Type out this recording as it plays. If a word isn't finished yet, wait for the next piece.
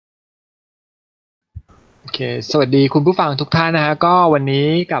เคสวัสดีคุณผู้ฟังทุกท่านนะฮะก็วันนี้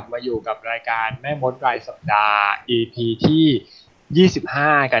กลับมาอยู่กับรายการแม่มดรายสัปดาห์ EP ที่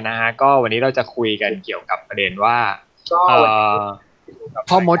25กันนะฮะก็วันนี้เราจะคุยกันเกี่ยวกับประเด็นว่าเอ่อ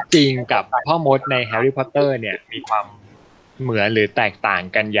พ่อมดจริงกับพ่อมดในแฮร์รี่พอตเตอร์เนี่ยมีความเหมือนหรือแตกต่าง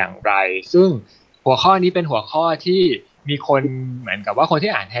กันอย่างไรซึ่งหัวข้อนี้เป็นหัวข้อที่มีคนเหมือนกับว่าคน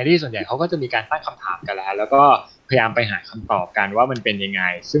ที่อ่านแฮร์รี่ส่วนใหญ่เขาก็จะมีการตั้งคำถามกันแล้วก็พยายามไปหาคำตอบกันว่ามันเป็นยังไง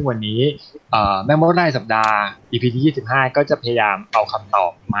ซึ่งวันนี้แม่มดรายสัปดาห์ EP ที่25ก็จะพยายามเอาคำตอ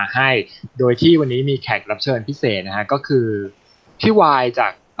บมาให้โดยที่วันนี้มีแขกรับเชิญพิเศษนะฮะก็คือพี่วายจา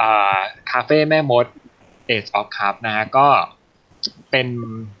กคาเฟ่แม่มด Age of Cup นะฮะก็เป็น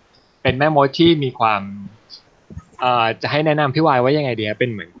เป็นแม่มดที่มีความจะให้แนะนำพี่วายว่ายังไงดีฮะเป็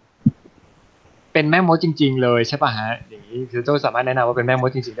นเหมือนเป็นแม่มดจริงๆเลยใช่ป่ะฮะอย่างนี้คือโจ้สามารถแนะนำว่าเป็นแม่มด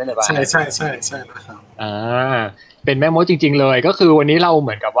จริงๆได้เลยป่ะใช่ใช่ใช่ใช่นะครับเป็นแม่มดจริงๆเลยก็คือวันนี้เราเห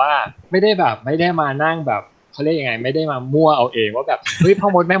มือนกับว่าไม่ได้มานั่งแบบเขาเรียกยังไงไม่ได้มามั่วเอาเองว่าแบบเฮ้ยพ่อ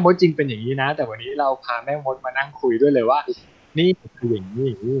มดแม่มดจริงเป็นอย่างนี้นะแต่วันนี้เราพาแม่มดมานั่งคุยด้วยเลยว่านี่คืออย่างนี้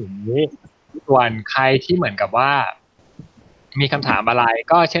อย่างนี้อย่างนี้ส่วนใครที่เหมือนกับว่ามีคำถามอะไร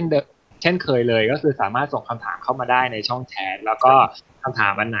ก็เช่นเคยเลยก็คือสามารถส่งคำถามเข้ามาได้ในช่องแชทแล้วก็คำถา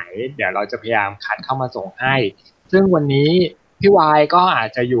มอันไหนเดี๋ยวเราจะพยายามคัดเข้ามาส่งให้ซึ่งวันนี้พี่วายก็อาจ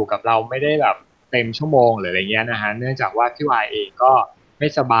จะอยู่กับเราไม่ได้แบบเต็มชั่วโมงหรืออะไรเงี้ยนะฮะเนื่องจากว่าพี่วายเองก็ไม่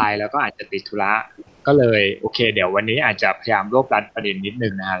สบายแล้วก็อาจจะติดธุระก็เลยโอเคเดี๋ยววันนี้อาจจะพยายามรวบรัดประเด็นนิดนึ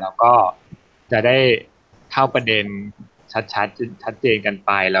งนะฮะแล้วก็จะได้เข้าประเด็นชัดเจนกันไ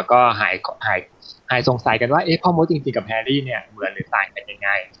ปแล้วก็หายสงสัยกันว่าพ่อมดจริงๆกับแฮร์รี่เนี่ยเหมือนหรือต่างกันยังไ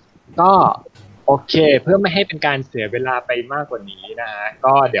งก็โอเคเพื่อไม่ให้เป็นการเสียเวลาไปมากกว่านี้นะฮะ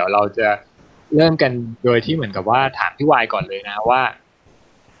ก็เดี๋ยวเราจะเริ่มกันโดยที่เหมือนกับว่าถามพี่วายก่อนเลยนะว่า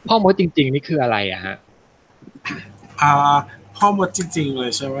พ่อมดจริงๆนี่คืออะไรอะฮะพ่อมดจริงๆเล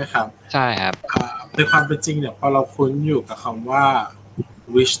ยใช่ไหมครับใช่ครับในความเป็นจริงเนี่ยพอเราคุ้นอยู่กับคำว่า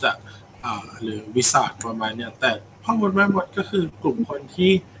wish หรือวิสาทประมาณเนี่ยแต่พ่อมดแม่มดก็คือกลุ่มคน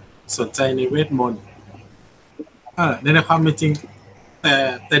ที่สนใจในเวทมนต์ในความเป็นจริง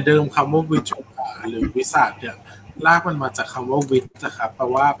แต่เดิมคำว่าวิชหรือวิสาทเนี่ยลากมันมาจากคำว่าวิทนะครับแปล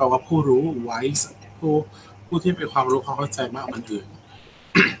ว่าผู้รู้ wise ผู้ที่มีความรู้ความเข้าใจมากกว่าคนอื่น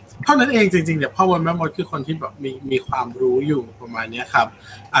เท่านั้นเองจริงๆเนี่ยพ่อมดแม่มดคือคนที่แบบมีความรู้อยู่ประมาณนี้ครับ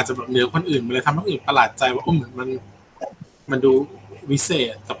อาจจะแบบเหนือคนอื่นมันเลยทำให้คนอื่นประหลาดใจว่าเหมือนมันดูวิเศ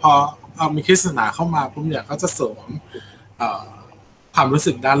ษแต่พอมีคริสตศาสนาเข้ามาปุ๊บเนี่ยก็จะเสริมความรู้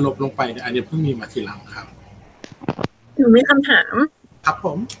สึกด้านลบลงไปเนี่ยอันนี้เพิ่งมีมาทีหลังครับหนูมีคำถามครับผ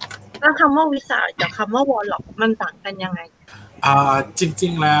มแล้วคำว่าวิสาทกับคำว่าวอลล็อกมันต่างกันยังไงจริ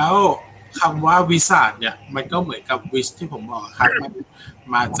งๆแล้วคำว่าวิสาทเนี่ยมันก็เหมือนกับวิชที่ผมบอกครับมัน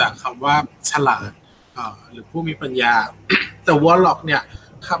มาจากคำว่าฉลาดหรือผู้มีปัญญาแต่วอลล็อกเนี่ย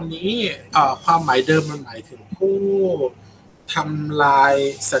คำนี้ความหมายเดิมมันหมายถึงผู้ทำลาย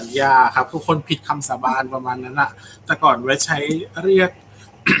สัญญาครับทุกคนผิดคำสาบานประมาณนั้นอะแต่ก่อนไว้ใช้เรียก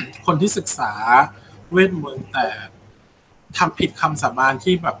คนที่ศึกษาเวทมนต์แต่ทำผิดคำสาบาน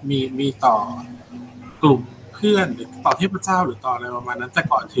ที่แบบมีต่อกลุ่มเพื่อนหรือต่อเทพเจ้าหรือต่ออะไรประมาณนั้นแต่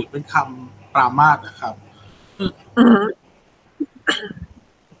ก่อนถือเป็นคำปรามาสนะครับ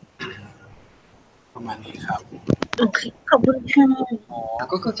ประมาณนี้ครับโอเคขอบคุณค่ะ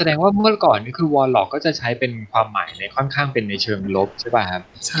ก็คือแสดงว่าเมื่อก่อนนี่คือวอลล็อกก็จะใช้เป็นความหมายในค่อนข้างเป็นในเชิงลบใช่ป่ะครับ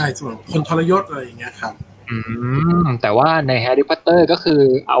ใช่สำหรับคนทรยศอะไรอย่างเงี้ยครับแต่ว่าในแฮร์รี่พอตเตอร์ก็คือ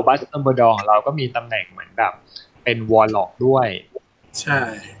อัลบัสดัมเบิลดอร์ของเราก็มีตำแหน่งเหมือนแบบเป็นวอลล็อกด้วยใช่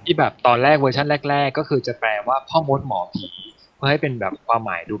ที่แบบตอนแรกเวอร์ชันแรกๆก็คือจะแปลว่าพ่อมดหมอผีเพื่อให้เป็นแบบความห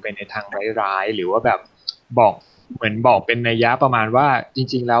มายดูเป็นในทางร้ายๆหรือว่าแบบบอกเหมือนบอกเป็นนัยยะประมาณว่าจ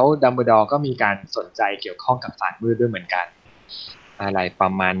ริงๆแล้วดัมเบิลดอร์ก็มีการสนใจเกี่ยวข้องกับศาสตร์มืดด้วยเหมือนกันอะไรปร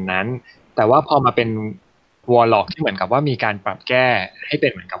ะมาณนั้นแต่ว่าพอมาเป็นวอลล็อกที่เหมือนกับว่ามีการปรับแก้ให้เป็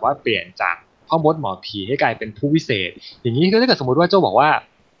นเหมือนกับว่าเปลี่ยนจากพ่อมดหมอผีให้กลายเป็นผู้วิเศษอย่างนี้ก็ถ้าเกิดสมมติว่าโจ้บอกว่า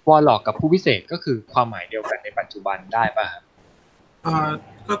วอลล็อกกับผู้วิเศษก็คือความหมายเดียวกันในปัจจุบันได้ป่ะครับ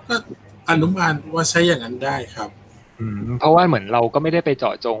ก็อนุมานว่าใช้อย่างนั้นได้ครับเพราะว่าเหมือนเราก็ไม่ได้ไปเจ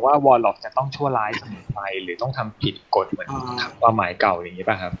าะจงว่าวอลล็อกจะต้องชั่วร้ายเสมอไปหรือต้องทำผิดกฎเหมือนความหมายเก่าอย่างนี้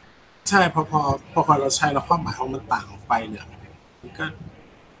ป่ะครับใช่พอเราใช้แล้วความหมายของมันต่างออกไปเนี่ยมัน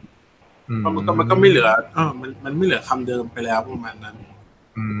ก็ไม่เหลือมันไม่เหลือคำเดิมไปแล้วประมาณนั้น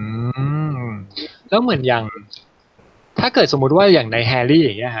แล้วเหมือนอย่างถ้าเกิดสมมุติว่าอย่างในแฮร์รี่อ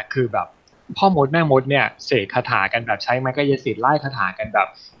ย่างเงี้ยฮะคือแบบพ่อมดแม่มดเนี่ยเสกคาถากันแบบใช้ไม้กายสิทธิ์ไล่คาถากันแบบ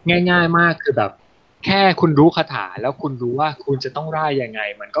ง่ายๆมากคือแบบแค่คุณรู้คาถาแล้วคุณรู้ว่าคุณจะต้องไล่ยังไง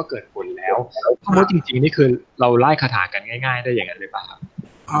มันก็เกิดผลแล้วพ่อมดจริงๆนี่คือเราไล่คาถากันง่ายๆได้อย่างนั้นเลยป่ะครับ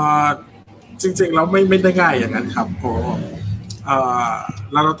จริงๆแล้วไม่ได้ง่ายอย่างนั้นครับเพราะ เอ่อ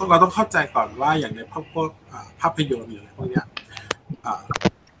เราต้องเข้าใจก่อนว่าอย่างในพวกภาพยนตร์หรืออะไรพวกเนี้ย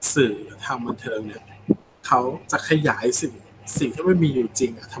สื่อทางบันเทิงเนี่ยเขาจะขยายสิ่งที่ไม่มีอยู่จริ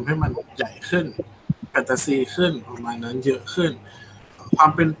งทำให้มันใหญ่ขึ้นแฟนตาซีขึ้นประมาณนั้นเยอะขึ้นควา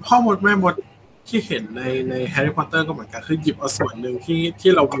มเป็นพ่อมดแม่มดที่เห็นในแฮร์รี่พอตเตอร์ก็เหมือนกันคือหยิบเอาส่วนหนึ่ง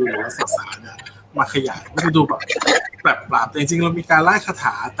ที่เราดูเราศึกษาเนี่ยมาขยายมันจะดูแบบแปลกประหลาดแต่จริงๆเรามีการไล่คาถ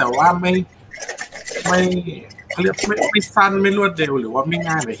าแต่ว่าไม่เขาเรียกไม่สั้นไม่รวดเร็วหรือว่าไม่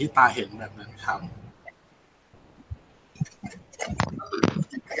ง่ายแบบที่ตาเห็นแบบนั้นครับ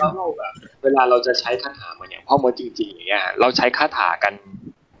แล้วเราแบบเวลาเราจะใช้คาถาเหมือนอย่างพ่อมดจริงๆอย่างเงี้ยเราใช้คาถากัน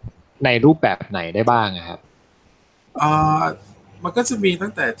ในรูปแบบไหนได้บ้างครับมันก็จะมีตั้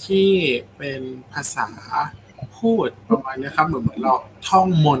งแต่ที่เป็นภาษาพูดประมาณนี้ครับเหมือนเราท่อง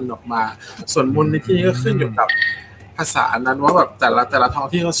มนต์ออกมาส่วนมนต์ในที่นี้ก็ขึ้นอยู่กับภาษานั้นว่าแบบแต่ละท้อง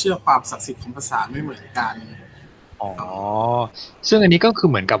ที่เขาเชื่อความศักดิ์สิทธิ์ของภาษาไม่เหมือนกันซึ่งอันนี้ก็คือ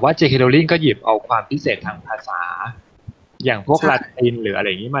เหมือนกับว่า J.K. Rowling ก็หยิบเอาความพิเศษทางภาษาอย่างพวกลาตินหรืออะไร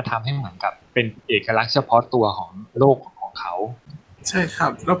อย่างนี้มาทำให้เหมือนกับเป็นเอกลักษณ์เฉพาะตัวของโลกของเขาใช่ครั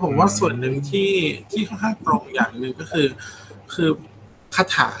บแล้วผมว่าส่วนหนึ่งที่ค่อนข้างตรงอย่างหนึ่งก็คือคา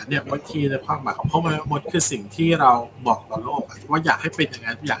ถาเนี่ยบางทีในความหมายของพ่อแม่มดคือสิ่งที่เราบอกต่อโลกว่าอยากให้เป็นอย่าง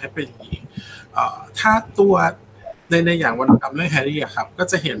นั้นอยากให้เป็นอย่างนี้ถ้าตัวในอย่างวรรณกรรมเรื่องแฮร์รี่ครับก็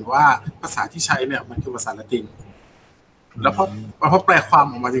จะเห็นว่าภาษาที่ใช้เนี่ยมันคือภาษาละตินแล้วพอแปลความ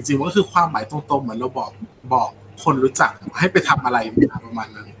ออกมาจริงๆมันก็คือความหมายตรงๆเหมือนเราบอกคนรู้จักให้ไปทำอะไรประมาณ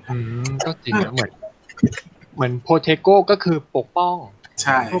นั้นก็จริงนะเหมือนโพเทโกก็คือปกป้องใ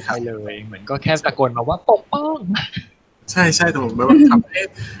ช่ทั่วไปเลยเหมือนก็แค่ตะโกนมาว่าปกป้องใช่แต่ผมแบบทำให้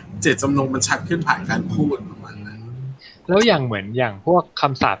เจตจำนงมันชัดขึ้นผ่านการพูดประมาณนั้นแล้วอย่างเหมือนอย่างพวกค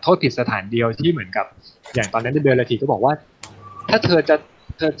ำสาปโทษผิดสถานเดียวที่เหมือนกับอย่างตอนนั้นเดลทีก็บอกว่าถ้าเธอจะ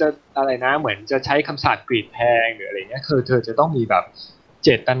อะไรนะเหมือนจะใช้คำสาปกรีดแทงหรืออะไรเงี้ยคือเธอจะต้องมีแบบเจ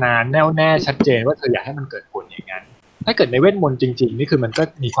ตนาแน่วแน่ชัดเจนว่าเธออยากให้มันเกิดผลอย่างนั้นถ้าเกิดในเวทมนต์จริงๆนี่คือมันก็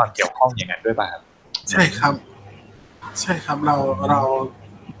มีความเกี่ยวข้องอย่างนั้นด้วยป่ะครับใช่ครับเรา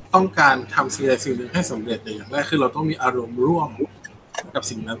ต้องการทำสิ่งใดสิ่งหนึ่งให้สำเร็จอย่างแรกคือเราต้องมีอารมณ์ร่วมกับ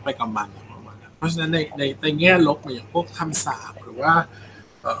สิ่งนั้นไปกับมันเพราะฉะนั้นในแง่ลบอย่างพวกคำสาปหรือว่า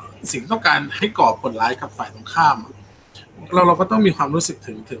สิ่งต้องการให้ก่อผลร้ายกับฝ่ายตรงข้ามเราก็ต้องมีความรู้สึก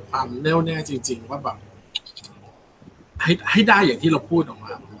ถึงความแน่วแน่จริงๆว่าแบบให้ได้อย่างที่เราพูดออกมา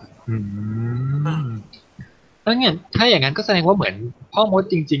แล้วเนี่ยถ้าอย่างนั้นก็แสดงว่าเหมือนพ่อมด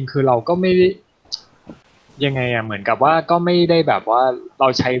จริงๆคือเราก็ไม่ได้ยังไงเหมือนกับว่าก็ไม่ได้แบบว่าเรา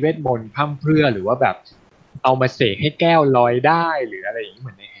ใช้เวทมนต์พร่ำเพรื่อหรือว่าแบบเอามาเสกให้แก้วลอยได้หรืออะไรอย่างนี้เห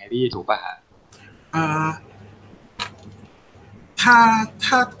มือนในแฮร์รี่ถูกป่ะ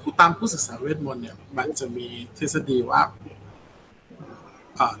ถ้าผู้ตามผู้ศึกษาเวทมนต์เนี่ยมันจะมีทฤษฎีว่า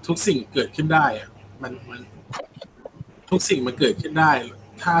ทุกสิ่งเกิดขึ้นได้มันทุกสิ่งมันเกิดขึ้นได้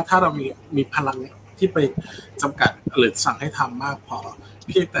ถ้าเรามีพลังที่ไปจำกัดหรือสั่งให้ทำมากพอเ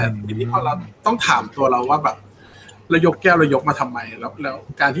พียงแต่ทีนี้พอเราต้องถามตัวเราว่าแบบเรายกแก้วเรายกมาทำไมแล้ว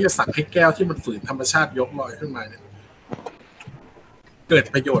การที่จะสั่งให้แก้วที่มันฝืนธรรมชาติยกลอยขึ้นมาเนี่ยเกิด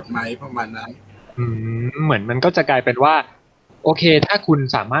ประโยชน์ไหมประมาณนั้นเหมือนมันก็จะกลายเป็นว่าโอเคถ้าคุณ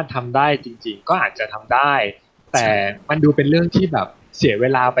สามารถทำได้จริงๆก็อาจจะทำได้แต่มันดูเป็นเรื่องที่แบบเสียเว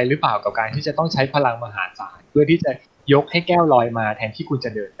ลาไปหรือเปล่ากับการที่จะต้องใช้พลังมหาศาลเพื่อที่จะยกให้แก้วลอยมาแทนที่คุณจะ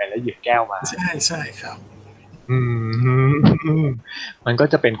เดินไปแล้วหยิบแก้วมาใช่ครับมันก็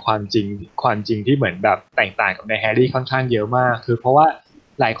จะเป็นความจริงที่เหมือนแบบแตกต่างกับในแฮร์รี่ค่อนข้างเยอะมากคือเพราะว่า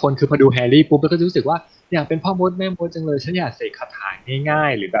หลายคนคือพอดูแฮร์รี่ปุ๊บแล้วก็รู้สึกว่าอยากเป็นพ่อมดแม่มดจังเลยฉันอยากเสกคาถาง่า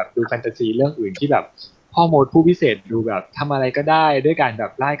ยๆหรือแบบดูแฟนตาซีเรื่องอื่นที่แบบพ่อมดผู้พิเศษดูแบบทำอะไรก็ได้ด้วยการแบ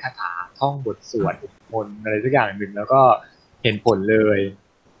บไล่คาถาท่องบทสวดมนต์อะไรสักอย่างหนึ่งแล้วก็เห็นผลเลย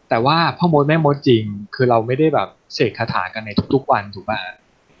แต่ว่าพ่อมดแม่มดจริงคือเราไม่ได้แบบเสกคาถากันในทุกๆวันถูกป่ะ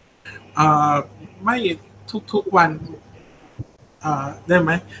ไม่ทุกๆวันได้ไห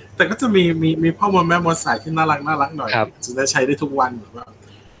มแต่ก็จะมีพ่อมดแม่มดสายที่น่ารักหน่อยจะได้ใช้ได้ทุกวันหรือว่า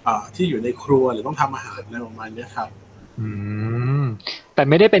ที่อยู่ในครัวหรือต้องทำอาหารอะไรประมาณนี้ครับแต่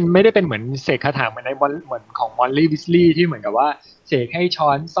ไม่ได้เป็นเหมือนเสกคาถาเหมือนของมอลลี่วิสลีย์ที่เหมือนกับว่าเสกให้ช้อ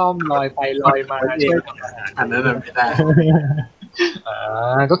นซ่อมลอยไปลอยมาช่วยทำอาหารอันนั้นไม่ได้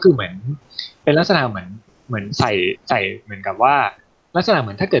ก็คือเหมือนเป็นลักษณะเหมือนใส่เหมือนกับว่าลักษณะเห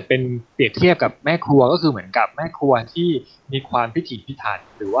มือนถ้าเกิดเป็นเปรียบเทียบกับแม่ครัวก็คือเหมือนกับแม่ครัวที่มีความพิถีพิถัน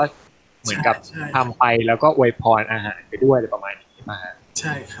หรือว่าเหมือนกับทำไปแล้วก็อวยพรอาหารไปด้วยอะไรประมาณนี้มาใ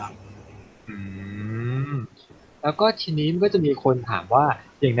ช่ครับแล้วก็ทีนี้มันก็จะมีคนถามว่า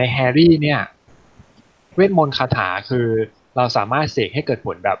อย่างในแฮร์รี่เนี่ยเวทมนต์คาถาคือเราสามารถเสกให้เกิดผ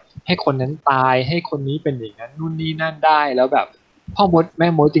ลแบบให้คนนั้นตายให้คนนี้เป็นอย่างนั้นนู่นนี่นั่นได้แล้วแบบพ่อมดแม่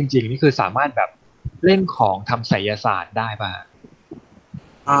มดจริงๆนี่คือสามารถแบบเล่นของทำไสยศาสตร์ได้ป่ะ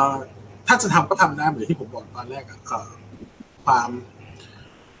อ่าถ้าจะทำก็ทำได้เหมือนที่ผมบอกตอนแรกความ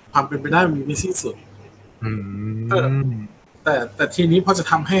ความเป็นไปได้มันมีไม่สิ้นสุดเออแต่ทีนี้พอจะ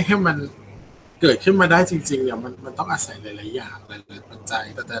ทำให้มันเกิดขึ้นมาได้จริงๆเนี่ยมันต้องอาศัยหลายๆอย่างหลายๆปัจจัย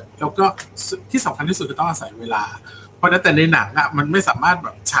แต่แล้วก็ที่สำคัญที่สุดคือต้องอาศัยเวลาเพราะนั้นแต่ในหนังอ่ะมันไม่สามารถแบ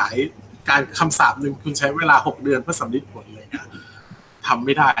บฉายการคำสาปหนึ่งคุณใช้เวลา6 เดือนเพื่อสำลิดผลเลยอ่ะทำไ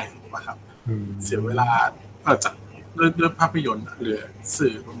ม่ได้นะครับเสียเวลาจากด้วยภาพยนตร์หรือ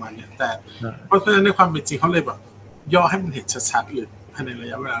สื่อประมาณนี้แต่เพราะฉะนั้นในความเป็นจริงเขาเลยแบบย่อให้มันเห็นชัดๆหรือภายในระ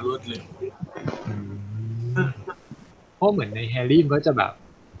ยะเวลารวดเร็วเพราะเหมือนในแฮร์รี่มันก็จะแบบ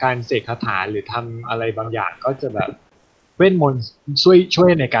การเสกคาถาหรือทำอะไรบางอย่างก็จะแบบเวทมนต์ช่วย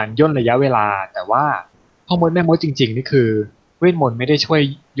ในการย่นระยะเวลาแต่ว่าพ่อมดแม่มดจริงๆนี่คือเวทมนต์ไม่ได้ช่วย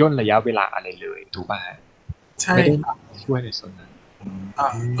ย่นระยะเวลาอะไรเลยถูกป่ะใช่ไม่ได้ช่วยในส่วนนั้น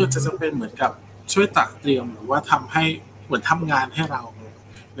เพื่อจะเป็นเหมือนกับช่วยตักเตรียมหรือว่าทำให้เหมือนทำงานให้เรา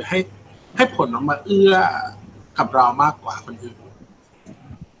หรือให้ผลออกมาเอื้อกับเรามากกว่าคนอื่น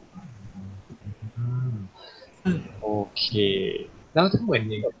โอเคแล้วถ้าเหมือน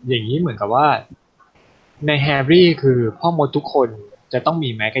อย่างนี้เหมือนกับว่าในแฮร์รี่คือพ่อมดทุกคนจะต้องมี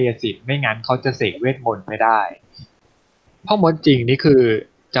ไม้กายสิทธิ์ไม่งั้นเขาจะเสกเวทมนต์ไม่ได้พ่อมดจริงนี่คือ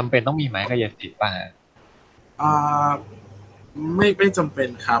จำเป็นต้องมีไม้กายสิทธิ์ป่ะไม่จำเป็น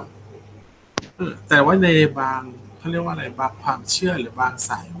ครับแต่ว่าในบางเขาเรียกว่าอะไรบางความเชื่อหรือบางส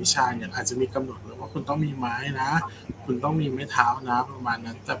ายวิชาเนี่ยอาจจะมีกำหนดไว้ว่าคุณต้องมีไม้นะคุณต้องมีไม้เท้านะประมาณ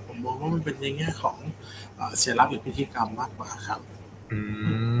นั้นแต่ผมมองว่ามันเป็นในแง่ของเสียลักษณ์หรือพิธีกรรมมากกว่าครับ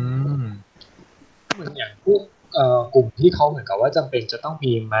เหมือนอย่างพวกกลุ่มที่เขาเหมือนกับว่าจำเป็นจะต้อง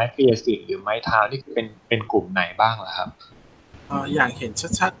มีไม้กายสิทธิ์หรือไม้เท้านี่เป็นกลุ่มไหนบ้างล่ะครับอย่างเห็น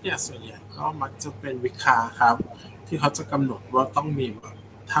ชัดๆเนี่ยส่วนใหญ่ก็มักจะเป็นวิคาครับที่เขาจะกำหนดว่าต้องมี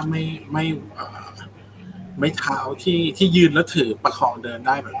ถ้าไม่เท้าที่ยืนแล้วถือประคองเดินไ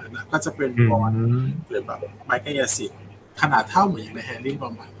ด้แบบนั้นนะก็จะเป็นบอลหรือแบบไม้กายสิทธิ์ขนาดเท่าเหมือนอย่างในแฮร์รี่ปร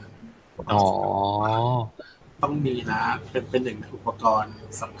ะมาณนั้นต้องมีนะเป็นหนึ่งในอุปกรณ์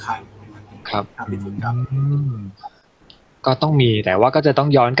สำคัญครับก็ต้องมีแต่ว่าก็จะต้อง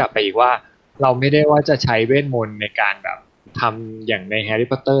ย้อนกลับไปอีกว่าเราไม่ได้ว่าจะใช้เวทมนต์ในการแบบทำอย่างในแฮร์รี่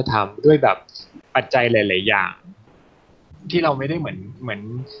พอตเตอร์ทำด้วยแบบปัจจัยหลายๆอย่างที่เราไม่ได้เหมือน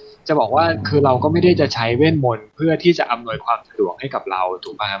จะบอกว่าคือเราก็ไม่ได้จะใช้เวทมนต์เพื่อที่จะอำนวยความสะดวกให้กับเราถู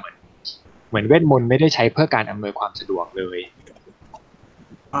กป่ะเหมือนเวทมนต์ไม่ได้ใช้เพื่อการอำนวยความสะดวกเลย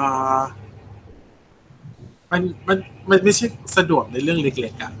มันไม่ใช่สะดวกในเรื่องเล็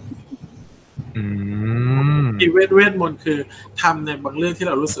กๆอ่ะเวทมนต์คือทำในบางเรื่องที่เ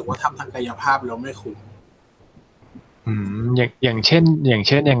รารู้สึกว่าทำทางกายภาพแล้วไม่คุ้มอย่างเช่น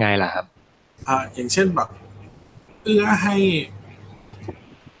ยังไงล่ะครับอย่างเช่นแบบเอื้อใ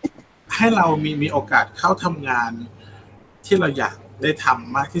ห้เรามีโอกาสเข้าทำงานที่เราอยากได้ท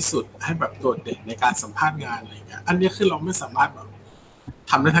ำมากที่สุดให้แบบโดดเด่นในการสัมภาษณ์งานอะไรเงี้ยอันนี้คือเราไม่สามารถแบบ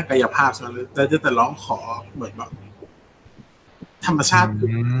ทำได้ทางกายภาพใช่ไหมแต่ร้องขอเหมือนแบบธรรมชาติ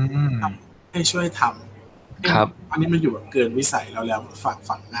ให้ช่วยทำครับอันนี้มันอยู่แบบเกินวิสัยแล้ว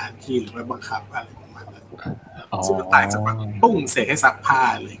ฝั่งงานที่หรือไม่บังคับอะไรประมาณนั้นซึ่งมันต่างจากแบบปุ้งเสกให้ซักผ้า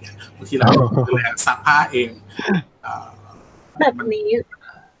อะไรเงี้ยบางทีเราเลยซักผ้าเองแบบ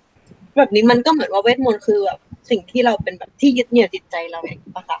นี้มันก็เหมือนว่าเวทมนต์คือแบบสิ่งที่เราเป็นแบบที่ยึดเหนี่ยวจิตใจเราเอง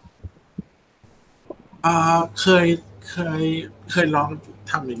ปะคะเคยลอง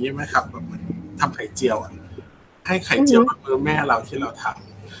ทำอย่างนี้ไหมครับแบบมันทำไข่เจียวให้ไข่เจียวกับมือแม่เราที่เราท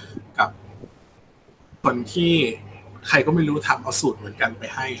ำกับคนที่ใครก็ไม่รู้ทำเอาสูตรเหมือนกันไป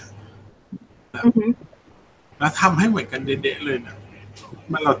ให้แล้วทำให้เหมือนกันเด๊ะๆเลยนะ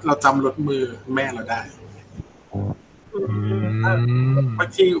มันเราจำรสมือแม่เราได้บาง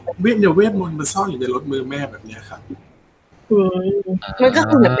ทีเวทมนต์มันซ่อนอยู่ในรถมือแม่แบบนี้ครับมันก็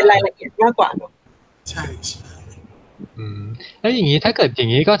คือเหมือนเป็นรายละเอียดมากกว่าเนอะใช่แล้วอย่างนี้ถ้าเกิดอย่า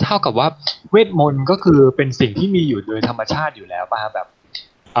งนี้ก็เท่ากับว่าเวทมนต์ก็คือเป็นสิ่งที่มีอยู่โดยธรรมชาติอยู่แล้วป่ะแบบ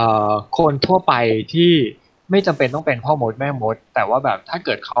คนทั่วไปที่ไม่จำเป็นต้องเป็นพ่อมดแม่มดแต่ว่าแบบถ้าเ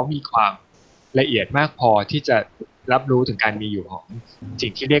กิดเขามีความละเอียดมากพอที่จะรับรู้ถึงการมีอยู่ของสิ่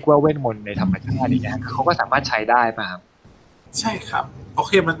งที่เรียกว่าเวทมนต์ในธรรมชาตินี่นะเขาก็สามารถใช้ได้ป่ะครับใช่ครับโอเ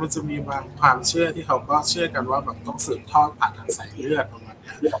คมันจะมีบางความเชื่อที่เขาก็เชื่อกันว่าแบบต้องสืบทอดผ่านทางสายเลือดประมาณ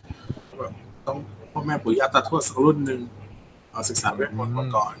นี้แบบต้องพ่อแม่ปู่ย่าตาทวดสักรุ่นหนึ่งศึกษาเวทมนต์มา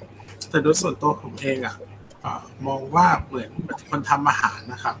ก่อนแต่โดยส่วนตัวผมเองมองว่าเหมือนคนทำอาหาร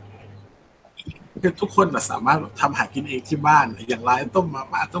นะครับคือทุกคนสามารถทำอาหารกินเองที่บ้านอย่างไรต้มมา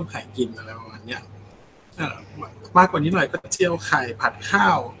ม่าต้มไข่กินอะไรประมาณนี้มากกว่านี้หน่อยก็เจียวไข่ผัดข้า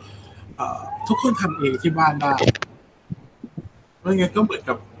วทุกคนทำเองที่บ้านได้ไม่งั้นก็เหมือน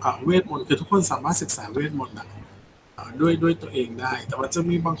กับเวทมนต์คือทุกคนสามารถศึกษาเวทมนต์ ด้วยตัวเองได้แต่ว่าจะ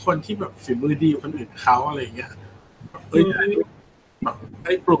มีบางคนที่แบบฝีมือดีคนอื่นเขาอะไรเงี้ยแบบไ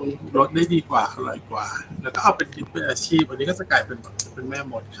ด้ปรุงรสได้ดีกว่าอร่อยกว่าแล้วก็เอาเป็นคิดเป็นอาชีพอันนี้ก็จะกลายเป็นแบบเป็นแม่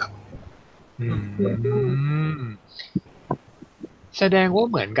มดครับแสดงว่า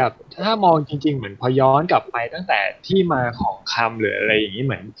เหมือนกับถ้ามองจริงๆเหมือนพอย้อนกลับไปตั้งแต่ที่มาของคำหรืออะไรอย่างนี้เ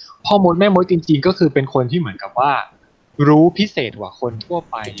หมือนพ่อมดแม่มดจริงๆก็คือเป็นคนที่เหมือนกับว่ารู้พิเศษกว่าคนทั่ว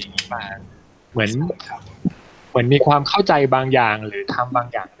ไปอย่างนี้มาเหมือนมีความเข้าใจบางอย่างหรือทำบาง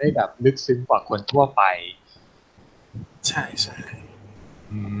อย่างได้แบบลึกซึ้งกว่าคนทั่วไปใช่ใช่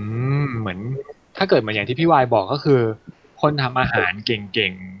เหมือนถ้าเกิดมาอย่างที่พี่วายบอกก็คือคนทำอาหารเก่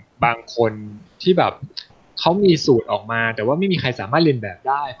งๆบางคนที่แบบเขามีสูตรออกมาแต่ว่าไม่มีใครสามารถเรียนแบบ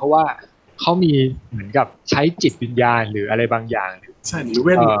ได้เพราะว่าเขามีเหมือนกับใช้จิตวิญญาณหรืออะไรบางอย่างใช่หรือเว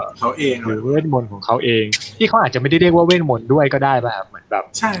ทมนต์ของเขาเองหรือเวทมนต์ของเขาเองที่เขาอาจจะไม่ได้เรียกว่าเวทมนต์ด้วยก็ได้ป่ะครับเหมือนแบบ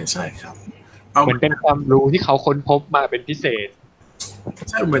ใช่ใช่ครับเหมือนเป็นความรู้ที่เขาค้นพบมาเป็นพิเศษ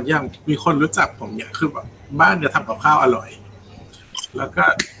ใช่เหมือนอย่างมีคนรู้จักผมเนี่ยคือแบบบ้านจะทำกับข้าวอร่อยแล้วก็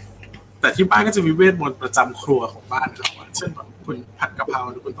แต่ที่บ้านก็จะมีเวทมนต์ประจำครัวของบ้านเขาเช่นแบบคุณผัดกะเพรา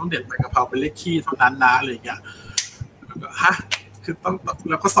คุณต้องเด็ดใบกะเพราเป็นเลขขี้เท่านั้นนะอะไรอย่างเงี้ยแล้วก็ฮะคือต้อง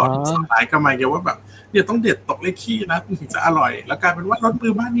แล้วก็สอนหลายกันมาเยอะว่าแบบเนี่ยต้องเด็ดตกเลขขี้นะถึงจะอร่อยแล้วกลายเป็นว่ารสมื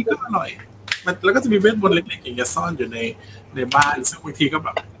อบ้านนี้ก็อร่อยมันแล้วก็จะมีเวทมนต์เล็กๆอย่างเงี้ยซ่อนอยู่ในบ้านซึ่งบางทีก็แบ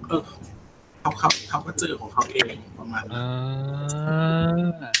บเขาก็เจอของเขาเองประมาณนั้น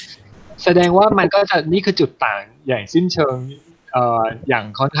แสดงว่ามันก็จะนี่คือจุดต่างอย่างสิ้นเชิงอย่าง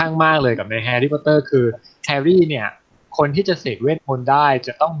ค่อนข้างมากเลยกับในแฮร์รี่พอตเตอร์คือแฮร์รี่เนี่ยคนที่จะเสกเวทมนต์ได้จ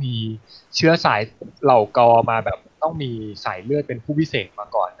ะต้องมีเชื้อสายเหล่ากอมาแบบต้องมีสายเลือดเป็นผู้พิเศษมา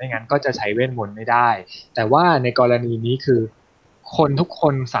ก่อนไม่งั้นก็จะใช้เวทมนต์ไม่ได้แต่ว่าในกรณีนี้คือคนทุกค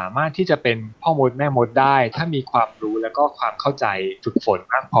นสามารถที่จะเป็นพ่อมดแม่มดได้ถ้ามีความรู้แล้วก็ความเข้าใจฝึกฝน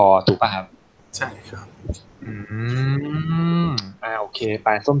มากพอถูกป่ะครับใช่ครับโอเคไป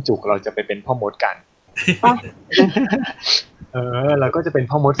ส้มจุกเราจะไปเป็นพ่อมดกันเราก็จะเป็น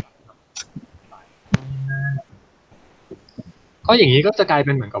พ่อมดก็อย่างนี้ก็จะกลายเ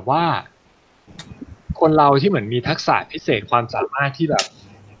ป็นเหมือนกับว่าคนเราที่เหมือนมีทักษะพิเศษความสามารถที่แบบ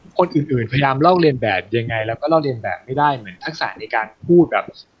คนอื่นๆพยายามลอกเลียนแบบยังไงแล้วก็ลอกเลียนแบบไม่ได้เหมือนทักษะในการพูดแบบ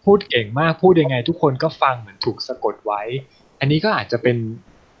พูดเก่งมากพูดยังไงทุกคนก็ฟังเหมือนถูกสะกดไว้อันนี้ก็อาจจะเป็น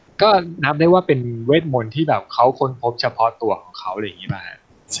ก็นับได้ว่าเป็นเวทมนต์ที่แบบเขาค้นพบเฉพาะตัวของเขาอะไรอย่างนี้ป่ะ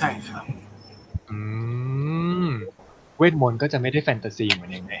ใช่ครับเวทมนต์ก็จะไม่ได้แฟนตาซีเหมือ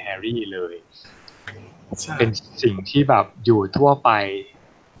นอย่างในแฮร์รี่เลยเป็นสิ่งที่แบบอยู่ทั่วไป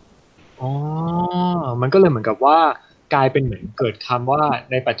มันก็เลยเหมือนกับว่ากลายเป็นเหมือนเกิดคำว่า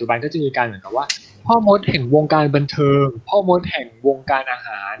ในปัจจุบันก็จะมีการเหมือนกับว่าพ่อมดแห่งวงการบันเทิงพ่อมดแห่งวงการอาห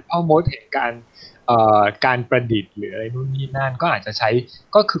ารพ่อมดแห่งการประดิษฐ์หรืออะไรนู่นนี่นั่นก็อาจจะใช้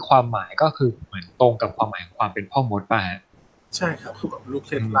ก็คือความหมายก็คือเหมือนตรงกับความหมายของความเป็นพ่อมดป่ะฮะใช่ครับคือแบบลูกเ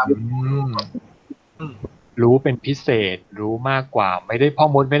คล็ดลับรู้เป็นพิเศษรู้มากกว่าไม่ได้พ่อ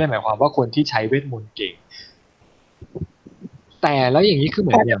มดไม่ได้หมายความว่าคนที่ใช้เวทมนต์เก่งแต่แล้วอย่างนี้คือเห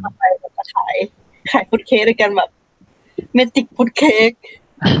มือนอย่างขายฟุตเค้กด้วยกันแบบเมจิกฟุตเค้ก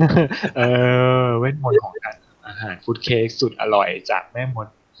เวทมนต์ของการอาหารฟุตเค้กสุดอร่อยจากแม่มด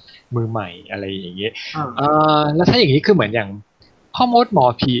มือใหม่อะไรอย่างเงี้ยแล้วถ้าอย่างนี้คือเหมือนอย่างพ่อมดหมอ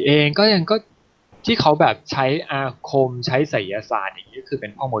ผีเองก็ยังก็ที่เขาแบบใช้อาคมใช้ไสยศาสตร์อย่างนี้คือเป็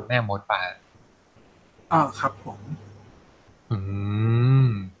นพ่อมดแม่มดป่ะครับผม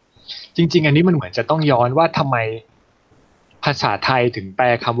จริงๆอันนี้มันเหมือนจะต้องย้อนว่าทำไมภาษาไทยถึงแปล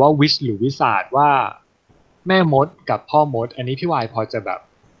คำว่าวิชหรือวิสาทว่าแม่มดกับพ่อมดอันนี้พี่วายพอจะแบบ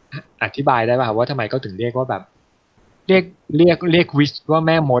อธิบายได้ป่ะว่าทำไมเขาถึงเรียกว่าแบบเรียกวิชว่าแ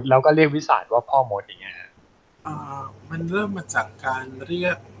ม่มดแล้วก็เรียกวิสาทว่าพ่อมดอย่างเงี้ยมันเริ่มมาจากการเรีย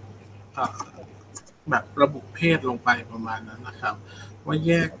กแบบระบุเพศลงไปประมาณนั้นนะครับว่าแ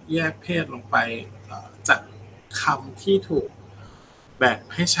ยกเพศลงไปจากคำที่ถูกแบ่ง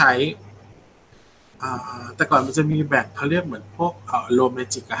ให้ใช้แต่ก่อนมันจะมีแบ่งเขาเรียกเหมือนพวกโลเม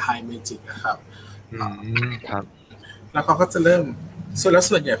จิกกับไฮเมจิกนะครับครับแล้วเขาก็จะเริ่ม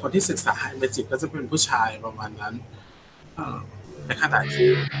ส่วนใหญ่คนที่ศึกษาไฮเมจิกก็จะเป็นผู้ชายประมาณนั้นในขณะที่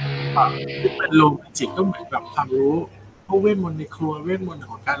เป็นโลเมจิกก็เหมือนแบบความรู้พวกเวทมนต์ในครัวเวทมนต์ข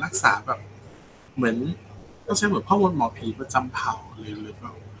องการรักษาแบบเหมือนต้องใช้เหมือนพ่อมดหมอผีประจำเผ่าหรือแบ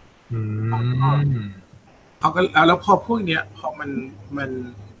บเขาก็แล้วพอพวกเนี้ยพอมัน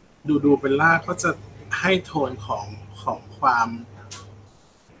ดูเป็นล่าก็จะให้โทนของความ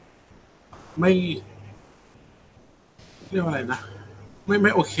ไม่เรียกว่าอะไรนะไ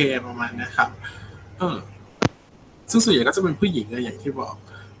ม่โอเคประมาณนี้ครับซึ่งส่วนใหญ่ก็จะเป็นผู้หญิงอย่างที่บอก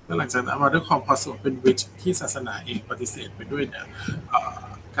แล้วหลังจากนั้นมาด้วยความพอสมเป็นวิชที่ศาสนาเองปฏิเสธไปด้วยเนี่ย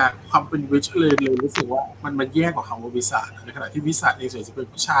การความเป็นวิชเลยรู้สึกว่ามันแย่กว่าคำว่าวิสาในขณะที่วิสาเองส่วนจะเป็น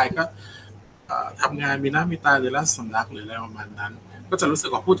ผู้ชายก็ทำงานมีหน้ามีตาในราชสำนักหรืออะไรประมาณนั้นก็จะรู้สึก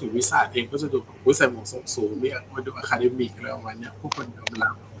ว่าพูดถึงวิสาเองก็จะดูแบบใส่หมวกสูงมีมาดูอะคาเดมิกอะไรประมาณนี้ผู้คนยอมรั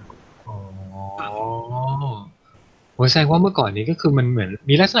บอ๋อโหแสดงว่าเมื่อก่อนนี้ก็คือมันเหมือน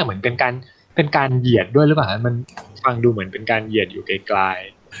มีลักษณะเหมือนเป็นการเหยียดด้วยหรือเปล่ามันฟังดูเหมือนเป็นการเหยียดอยู่ไกล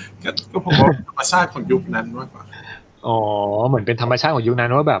ก็ผมว่าธรรมชาติของยุคนั้นมากกว่าอ๋อเหมือนเป็นธรรมชาติของยุคนั้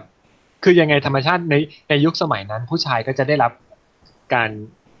นว่าแบบคือยังไงธรรมชาติในยุคสมัยนั้นผู้ชายก็จะได้รับการ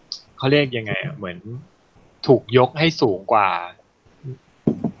เขาเรียกยังไงเหมือนถูกยกให้สูงกว่า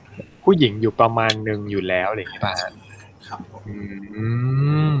ผู้หญิงอยู่ประมาณนึงอยู่แล้วอะไรอย่างเงี้ยป่ะครับ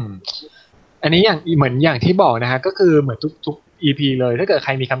อันนี้อย่างเหมือนอย่างที่บอกนะฮะก็คือเหมือนทุก EP เลยถ้าเกิดใค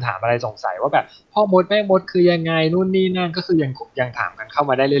รมีคำถามอะไรสงสัยว่าแบบพ่อมดแม่มดคือยังไงนู่นนี่นั่นก็คือยังถามกันเข้า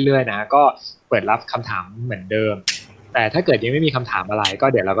มาได้เรื่อยๆนะก็เปิดรับคำถามเหมือนเดิมแต่ถ้าเกิดยังไม่มีคำถามอะไรก็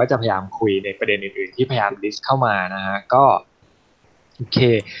เดี๋ยวเราก็จะพยายามคุยในประเด็นอื่นๆที่พยายามลิสต์เข้ามานะฮะก็โอเค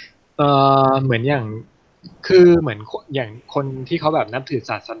เหมือนอย่างคือเหมือนอย่างคนที่เขาแบบนับถือ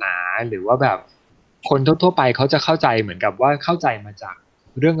ศาสนาหรือว่าแบบคนทั่วๆไปเขาจะเข้าใจเหมือนกับว่าเข้าใจมาจาก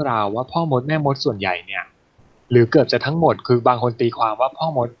เรื่องราวว่าพ่อมดแม่มดส่วนใหญ่เนี่ยหรือเกือบจะทั้งหมดคือบางคนตีความว่าพ่อ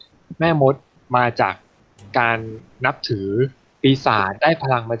มดแม่มดมาจากการนับถือปีศาจได้พ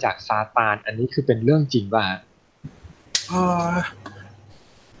ลังมาจากซาตานอันนี้คือเป็นเรื่องจริงป่ะ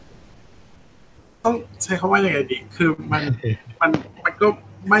ต้องใช้คำว่าอย่างไรดีคือมันก็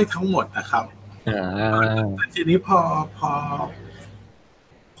ไม่ทั้งหมดนะครับแต่ทีนี้พอ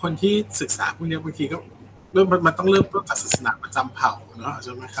คนที่ศึกษาพวกนี้บางทีก็มันต้องเริ่มต้นจากศาสนาประจำเผ่าเนาะใ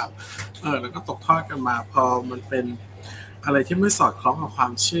ช่ไหมครับแล้วก็ตกทอดกันมาพอมันเป็นอะไรที่ไม่สอดคล้องกับควา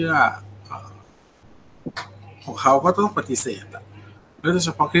มเชื่อของเขาก็ต้องปฏิเสธแล้วโดยเฉ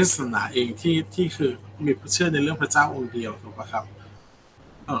พาะคริสตศาสนาเองที่คือมีเชื่อในเรื่องพระเจ้าองค์เดียวถูกปะครับ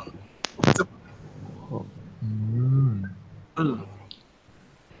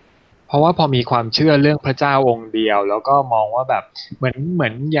เพราะว่าพอมีความเชื่อเรื่องพระเจ้าองค์เดียวแล้วก็มองว่าแบบเหมื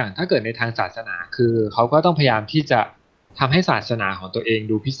อนอย่างถ้าเกิดในทางศาสนาคือเขาก็ต้องพยายามที่จะทำให้ศาสนาของตัวเอง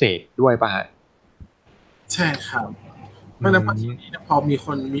ดูพิเศษด้วยป่ะฮะใช่ครับเพราะฉะนั้นพอทีนี้พอมีค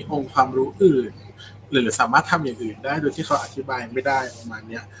นมีองค์ความรู้อื่นหรือสามารถทำอย่างอื่นได้โดยที่เขาอธิบายไม่ได้ประมาณ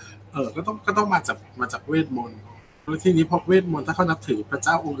เนี้ยก็ต้องมาจากเวทมนต์แล้วทีนี้พอเวทมนต์ถ้าเขานับถือพระเ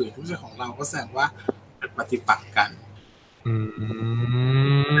จ้าองค์อื่นที่ไม่ใช่ของเราก็แสดงว่าเป็นปฏิปักษ์กัน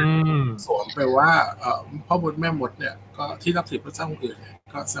สวมไปว่าพ่อมดแม่มดเนี่ยก็ที่นับถือพระเจ้าองค์อื่นเนี่ย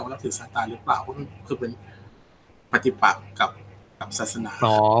ก็แสดงว่านับถือซาตานหรือเปล่าเพราะมันคือเป็นปฏิปักษ์กับศาสนา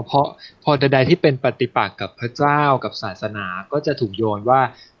พอใดๆที่เป็นปฏิปักษ์กับพระเจ้ากับศาสนาก็จะถูกโยนว่า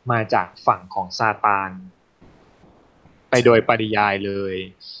มาจากฝั่งของซาตานไปโดยปริยายเลย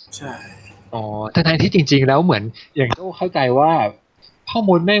ใช่ทั้งที่จริงๆแล้วเหมือนอย่างที่เข้าใจว่าพ่อม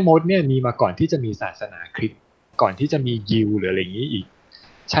ดแม่มดเนี่ยมีมาก่อนที่จะมีศาสนาคริสต์ก่อนที่จะมียิวหรืออะไรอย่างนี้อีก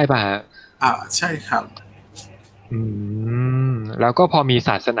ใช่ป่ะฮะใช่ครับแล้วก็พอมีศ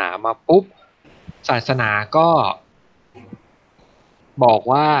าสนามาปุ๊บศาสนาก็บอก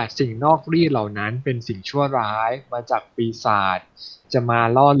ว่าสิ่งนอกรีดเหล่านั้นเป็นสิ่งชั่วร้ายมาจากปีศาจจะมา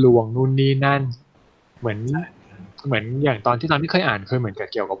ล่อลวงนู่นนี่นั่นเหมือนอย่างตอนที่เคยอ่านเคยเหมือนกับ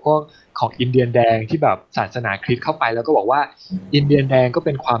เกี่ยวกับพวกของอินเดียนแดงที่แบบศาสนาคริสต์เข้าไปแล้วก็บอกว่าอินเดียนแดงก็เ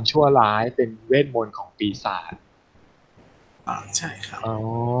ป็นความชั่วร้ายเป็นเวทมนต์ของปีศาจใช่ครับ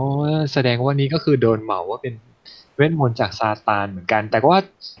แสดงว่านี้ก็คือโดนเหมาว่าเป็นเวทมนต์จากซาตานเหมือนกันแต่ก็ว่า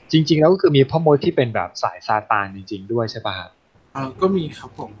จริงๆแล้วก็คือมีพ่อมดที่เป็นแบบสายซาตานจริงๆด้วยใช่ป่ะครับก็มีครับ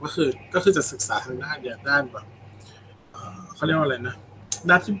ผมก็คือจะศึกษาทางด้านเนี่ยด้านแบบเขาเรียกว่าอะไรนะ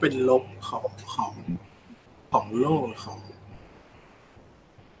ด้านที่เป็นลบของโลกของ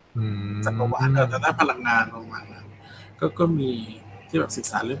จักรวาลแต่ด้านพลังงานประมาณนั้นก็มีที่แบบศึก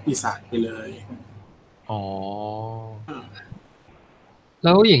ษาเรื่องปีศาจไปเลยแ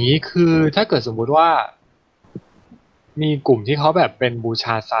ล้วอย่างนี้คือถ้าเกิดสมมุติว่ามีกลุ่มที่เขาแบบเป็นบูช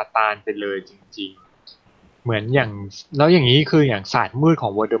าซาตานไปเลยจริงๆเหมือนอย่างแล้วอย่างนี้คืออย่างศาสตร์มืดขอ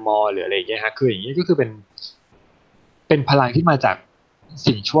งวอเดอมอร์หรืออะไรอย่างเงี้ยฮะคืออย่างนี้ก็คือเป็นพลังที่มาจาก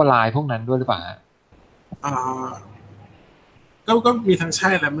สิ่งชั่วร้ายพวกนั้นด้วยหรือเปล่าฮะก็มีทั้งใช่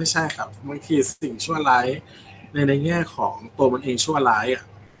และไม่ใช่ครับบางทีสิ่งชั่วร้ายในแง่ของตัวมันเองชั่วร้าย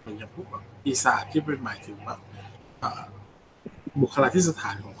เหมือนอย่างพวกแบบปีศาจที่เป็นหมายถึงแบบบุคลาธิสถา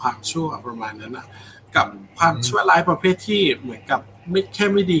นของความชั่วประมาณนั้นกับความชั่วร้ายประเภทที่เหมือนกับไ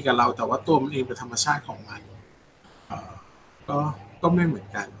ม่ดีกับเราแต่ว่าตัวมันเองเป็นธรรมชาติของมันก็ไม่เหมือน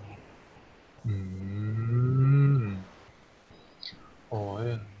กันโอ้ย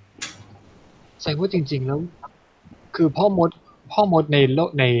แสดงว่าจริงๆแล้วคือพ่อมดในโลก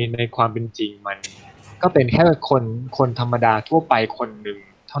ในความเป็นจริงมันก็เป็นแค่คนธรรมดาทั่วไปคนหนึ่ง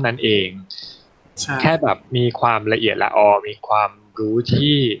เท่านั้นเองใช่แค่แบบมีความละเอียดละออมีความรู้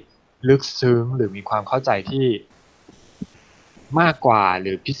ที่ลึกซึ้งหรือมีความเข้าใจที่มากกว่าห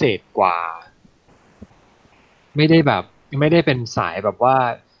รือพิเศษกว่าไม่ได้เป็นสายแบบว่า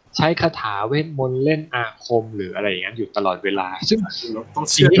ใช้คาถาเวทมนต์เล่นอาคมหรืออะไรอย่างนั้นอยู่ตลอดเวลาซึ่งต้อง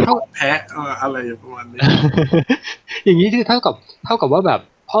เชื่อแพ้อะไรประมาณนี้ อย่างนี้คือเท่ากับว่าแบบ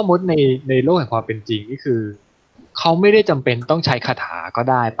พ่อมดในโลกแห่งความเป็นจริงนี่คือเขาไม่ได้จำเป็นต้องใช้คาถาก็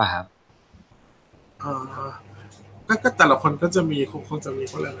ได้ป่ะครับก็แต่ละคนก็จะมีคงจะมี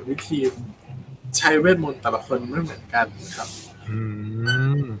คนละวิธีใช้เวทมนต์แต่ละคนไม่เหมือนกันครับ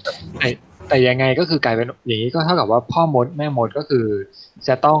แต่ยังไงก็คือกลายเป็นอย่างนี้ก็เท่ากับว่าพ่อมดแม่มดก็คือจ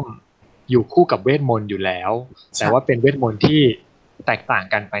ะต้องอยู่คู่กับเวทมนต์อยู่แล้วแต่ว่าเป็นเวทมนต์ที่แตกต่าง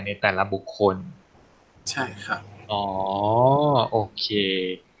กันไปในแต่ละบุคคลใช่ครับอ๋อโอเค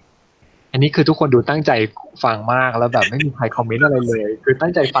อันนี้คือทุกคนดูตั้งใจฟังมากแล้วแบบไม่มีใครคอมเมนต์อะไรเลยคือตั้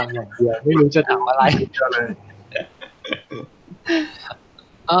งใจฟังอย่างเดียวไม่รู้จะถามอะไรเลย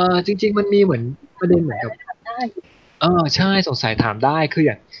จริงๆมันมีเหมือนประเด็นเหมือนกับใช่สงสัยถามได้คืออ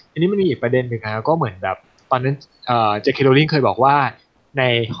ย่างอันนี้มันมีอีกประเด็นหนึ่งนะก็เหมือนแบบตอนนั้นเจค โรลลิงเคยบอกว่าใน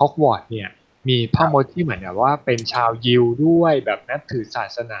ฮอกวอตส์เนี่ยมีพ่อมดที่เหมือนแบบว่าเป็นชาวยิวด้วยแบบนับถือศา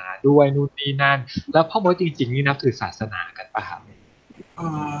สนาด้วยนู่นนี่นั่นแล้วพ่อมดจริงๆนี่นับถือศาสนากันป่ะครับ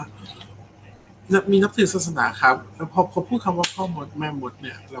มีนับถือศาสนาครับแล้วพอพูดคำว่าพ่อมดแม่มดเ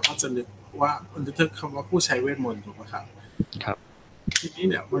นี่ยเราก็จะนึกว่านึกคำว่าผู้ใช้เวทมนต์ถูกไหมครับครับทีนี้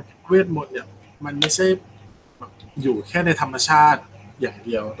เนี่ยเวทมนต์เนี่ยมันไม่ใช่อยู่แค่ในธรรมชาติอย่างเ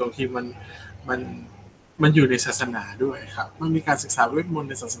ดียวบางทีมันอยู่ในศาสนาด้วยครับมันมีการศึกษาเวทมนต์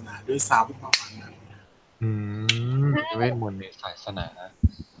ในศาสนาด้วยซ้ำประมาณนั้นเวทมนต์ในศาสนา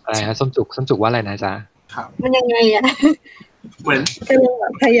อะไรฮะส้มจุกว่าอะไรนะจ๊ะครับมันยังไงอะเหมือน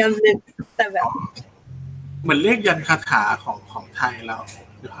พยายามนึกแต่แบบเหมือนเรียกยันคาถาของไทยเรา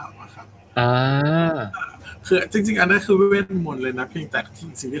หรือเปล่าครับคือจริงๆอันนั้นคือเวทมนต์เลยนะเพียงแต่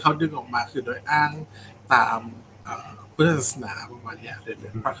สิ่งที่เขาดึงออกมาคือโดยอ้างตามพุทธศาสนาประมาณนี้หรือ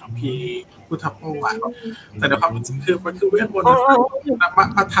พระคัมภีร์พุทธประวัติแต่ในความจริงคือมันคือเวทมนต์นาม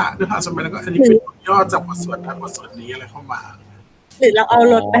ะถะด้วยค่ะสมัยนั้นก็อันนี้เป็นย่อจากบทสวดนั้นบทสวดนี้อะไรเข้ามาหรือเราเอา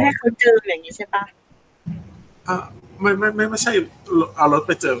รถไปให้เขาเจออย่างนี้ใช่ปะไม่ใช่เอารถไ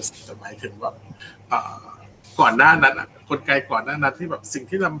ปเจอแต่หมายถึงว่าก่อนหน้านั้นกลไกก่อนหน้านั้นที่แบบสิ่ง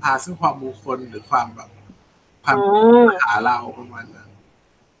ที่นำพาซึ่งความมงคลหรือความแบบพันหาเราประมาณนั้น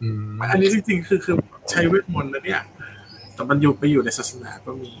อันนี้จริงๆคือใช้เวทมนต์นะเนี่ยแต่มันอยู่ในศาสนา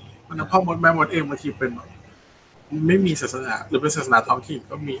ก็มีมันพ่อมดแม่มดเองบางทีเป็นแบบไม่มีศาสนาหรือเป็นศาสนาท้องถิ่น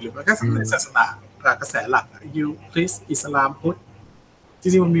ก็มีหรือว่าแค่ศาสนากระแสหลักยิวคริสต์อิสลามพุทธจ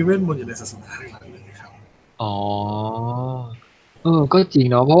ริงๆมันมีเวทมนต์อยู่ในศาสนาทั้งนั้นเลยครับก็จริง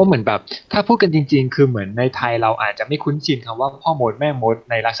เนาะเพราะว่าเหมือนแบบถ้าพูดกันจริงๆคือเหมือนในไทยเราอาจจะไม่คุ้นชินคำว่าพ่อมดแม่มด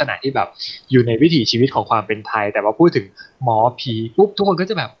ในลักษณะที่แบบอยู่ในวิถีชีวิตของความเป็นไทยแต่ว่าพูดถึงหมอผีปุ๊บทุกคนก็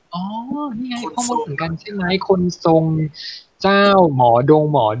จะแบบอ๋อนี่ไงพ่อมดเหมือนกันใช่ไหมคนทรงเจ้าหมอ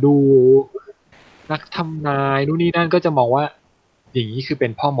ดูนักทำนายนู่นนี่นั่นก็จะมองว่าอย่างนี้คือเป็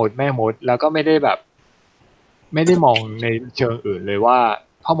นพ่อมดแม่มดแล้วก็ไม่ได้มองในเชิงอื่นเลยว่า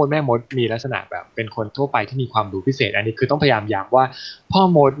พ่อมดแม่มดมีลักษณะแบบเป็นคนทั่วไปที่มีความรู้พิเศษอันนี้คือต้องพยายามย้ำว่าพ่อ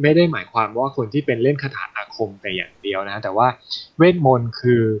มดไม่ได้หมายความว่าคนที่เป็นเล่นคาถาอาคมแต่อย่างเดียวนะแต่ว่าเวทมนต์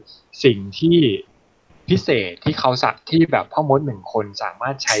คือสิ่งที่พิเศษที่เขาที่แบบพ่อมดหนึ่งคนสามา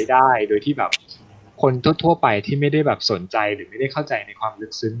รถใช้ได้โดยที่แบบคนทั่วไปที่ไม่ได้แบบสนใจหรือไม่ได้เข้าใจในความลึ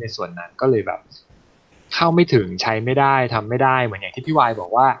กซึ้งในส่วนนั้นก็เลยแบบเข้าไม่ถึงใช้ไม่ได้ทำไม่ได้เหมือนอย่างที่พี่วายบอ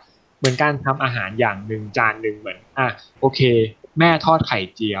กว่าเหมือนการทำอาหารอย่างหนึ่งจานหนึ่งเหมือนโอเคแม่ทอดไข่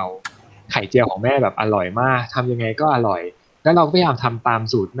เจียวของแม่แบบอร่อยมากทำยังไงก็อร่อยแล้วเราก็พยายามทำตาม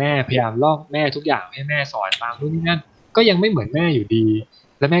สูตรแม่พยายามลอกแม่ทุกอย่างให้แม่สอนตามนู่นนี่นั่นก็ยังไม่เหมือนแม่อยู่ดี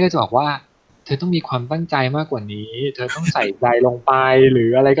แล้วแม่ก็จะบอกว่าเธอต้องมีความตั้งใจมากกว่านี้เธอต้องใส่ใจลงไปหรือ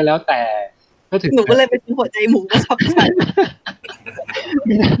อะไรก็แล้วแต่ก็ถึงหนูก็เลยเป็นหัวใจหมูก็ชอบใส่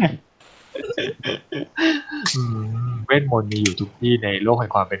เวทมนต์มีอยู่ทุกที่ในโลกแห่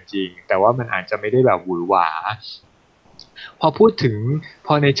งความเป็นจริงแต่ว่ามันอาจจะไม่ได้แบบหวือหวาพอพูดถึงพ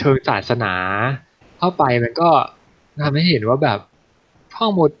อในเชิงศาสนาเข้าไปมันก็ทำให้เห็นว่าแบบพ่อ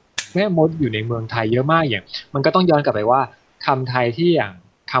มดแม่มดอยู่ในเมืองไทยเยอะมากอย่างมันก็ต้องย้อนกลับไปว่าคำไทยที่อย่าง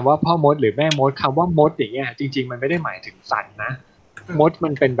คำว่าพ่อมดหรือแม่มดคำว่ามดอย่างเงี้ยจริงๆมันไม่ได้หมายถึงสัตว์นะมดมั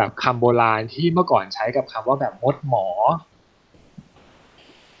นเป็นแบบคำโบราณที่เมื่อก่อนใช้กับคำว่าแบบมดหม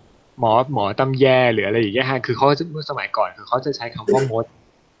อตำแยหรืออะไรอย่างเงี้ยฮะคือเขาเมื่อสมัยก่อนคือเขาจะใช้คำว่ามด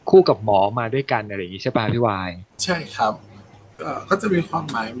คู่กับหมอมาด้วยกันอะไรอย่างงี้ใช่ป่ะพี่วายใช่ครับก็จะมีความ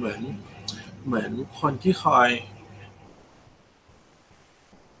หมายเหมือนคนที่คอย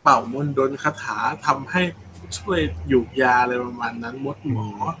เป่ามนต์ดลคาถาทำให้ ช่วยหยุกยาอะไรประมาณนั้นมดหมอ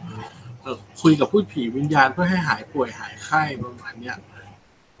คุยกับพูดผีวิญญาณเพื่อให้หายป่วยหายไข้ประมาณเนี้ย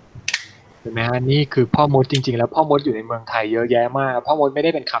เห็นไหมฮะนี่คือพ่อมดจริงๆแล้วพ่อมดอยู่ในเมืองไทยเยอะแยะมากพ่อมดไม่ได้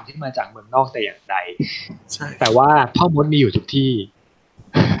เป็นคำที่มาจากเมืองนอกแต่อย่างใดใช่แต่ว่าพ่อมดมีอยู่ทุกที่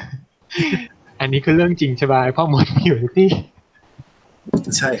อันนี้คือเรื่องจริงใช่ไหมพ่อมดมีอยู่ทุกที่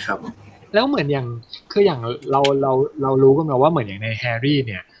ใช่ครับแล้วเหมือนอย่างคืออย่างเรารู้กันมาว่าเหมือนอย่างในแฮร์รี่เ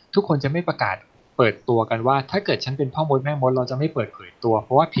นี่ยทุกคนจะไม่ประกาศเปิดตัวกันว่าถ้าเกิดฉันเป็นพ่อมดแม่มดเราจะไม่เปิดเผยตัวเพ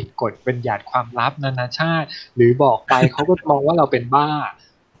ราะว่าผิดกฎบัญญัติความลับนานาชาติหรือบอกไปเขาก็มองว่าเราเป็นบ้า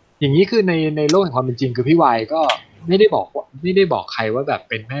อย่างนี้คือในโลกแห่งความเป็นจริงคือพี่วายก็ไม่ได้บอกใครว่าแบบ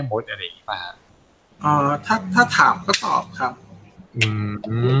เป็นแม่มดอะไรอย่างนี้ป่ะถ้าถามก็ตอบครับ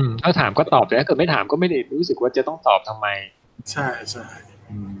ถ้าถามก็ตอบแต่ถ้าเกิดไม่ถามก็ไม่ได้รู้สึกว่าจะต้องตอบทำไมใช่ใช่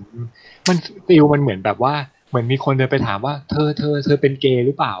มันฟีลมันเหมือนแบบว่าเหมือนมีคนเดินไปถามว่าเธอเป็นเกย์ห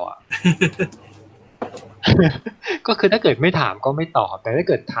รือเปล่าอ่ะ ก็คือถ้าเกิดไม่ถามก็ไม่ตอบแต่ถ้าเ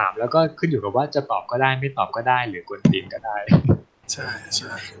กิดถามแล้วก็ขึ้นอยู่กับว่าจะตอบก็ได้ไม่ตอบก็ได้หรือกวนตีนก็ได้ใช่ใ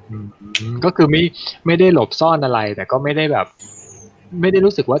ช่ก็คือไม่ได้หลบซ่อนอะไรแต่ก็ไม่ได้แบบไม่ได้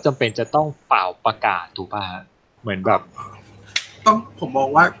รู้สึกว่าจำเป็นจะต้องเป่าประกาศถูกป่ะเหมือนแบบผมมอง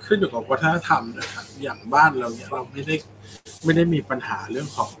ว่าขึ้นอยู่กับวัฒนธรรมนะครับอย่างบ้านเราเนี่ยเราไม่ได้มีปัญหาเรื่อง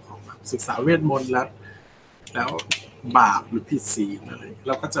ของศึกษาเวทมนต์แล้วบาปหรือผิดศีลอะไรเ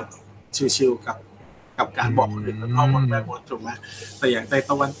ราก็จะชิวๆกับการบอกคนอื่นเป็นพ่อมดแม่มดถูกไหมแต่อย่างใน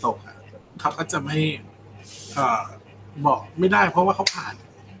ตะวันตกเขาก็จะไม่บอกไม่ได้เพราะว่าเขาผ่าน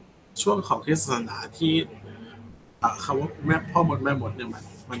ช่วงของศาสนาที่คำว่าแม่พ่อมดแม่มดเนี่ย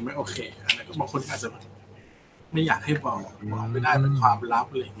มันไม่โอเคอะไรก็บางคนอาจจะไม่อยากให้บอกไม่ได้เป็นความลับ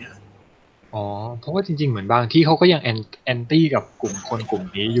อะไรเงี้ยอ๋อเพราะว่าจริงๆเหมือนบางที่เขาก็ยังแอนตี้กับกลุ่มคนกลุ่ม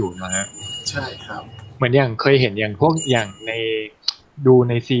นี้อยู่นะฮะใช่ครับเหมือนอย่างเคยเห็นอย่างพวกอย่างในดู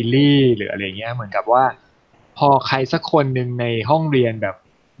ในซีรีส์หรืออะไรเงี้ยเหมือนกับว่าพอใครสักคนหนึ่งในห้องเรียนแบบ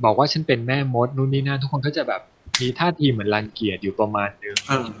บอกว่าฉันเป็นแม่มดนู่นนี่นั่นทุกคนก็จะแบบมีท่าทีเหมือนรังเกียจอยู่ประมาณนึง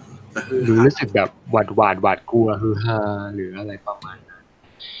หรือรู้สึกแบบหวาดกลัวฮือฮาหรืออะไรประมาณนั้น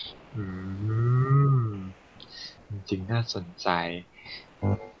จริงๆน่าสนใจโอ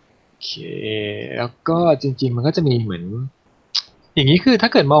เคแล้วก็จริงๆมันก็จะมีเหมือนอย่างนี้คือถ้า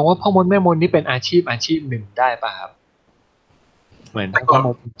เกิดมองว่าพ่อมดแม่มดนี่เป็นอาชีพหนึ่งได้ป่ะครับเหมือนพ่อม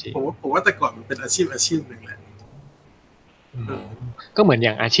ดจริงผมว่าแต่ก่อนมันเป็นอาชีพหนึ่งแหละก็เหมือนอ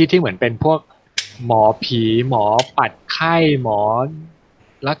ย่างอาชีพที่เหมือนเป็นพวกหมอผีหมอปัดไข้หมอ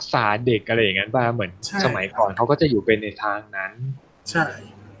รักษาเด็กอะไรอย่างนั้นป่ะเหมือนสมัยก่อนเขาก็จะอยู่เป็นในทางนั้นใช่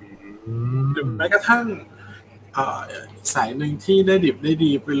หรือแม้กระทั่งสายหนึ่งที่ได้ดิบได้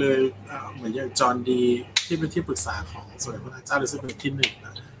ดีไปเลยเหมือนอย่างจอห์นดีที่เป็นที่ปรึกษาของสมเด็จพระนางเจ้าอลิซาเบธที่1น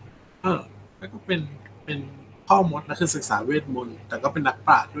ะแล้วก็เป็นพ่อมดนะคือศึกษาเวทมนต์แต่ก็เป็นนักป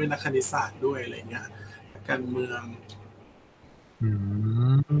ราชญ์ด้วยนักคณิตศาสตร์ด้วยอะไรเงี้ยการเมือง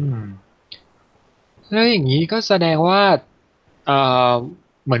แล้วอย่างนี้ก็แสดงว่า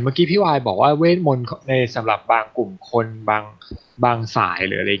เหมือนเมื่อกี้พี่วายบอกว่าเวทมนต์ในสำหรับบางกลุ่มคนบางสาย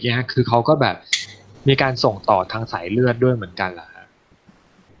หรืออะไรเงี้ยคือเขาก็แบบมีการส่งต่อทางสายเลือดด้วยเหมือนกันเหรอครับ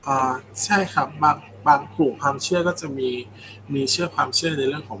ใช่ครับบางกลุ่มความเชื่อก็จะมีเชื่อความเชื่อใน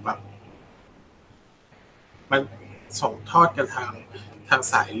เรื่องของแบบมันส่งทอดกันทาง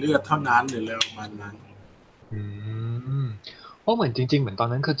สายเลือดเท่านั้นหรืออะไรประมาณนั้นเพราะเหมือนจริงๆเหมือนตอน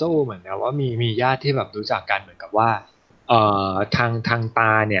นั้นคือโจ้เหมือนนะว่ามีญาติที่แบบรู้จักกันเหมือนกับว่าทางต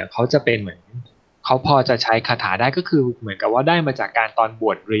าเนี่ยเขาจะเป็นเหมือนเขาพอจะใช้คาถาได้ก็คือเหมือนกับว่าได้มาจากการตอนบ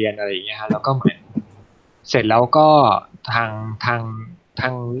วชเรียนอะไรอย่างเงี้ยฮะแล้วก็เหมือนเสร็จแล้วก็ทา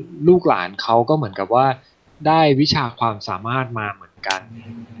งลูกหลานเขาก็เหมือนกับว่าได้วิชาความสามารถมาเหมือนกัน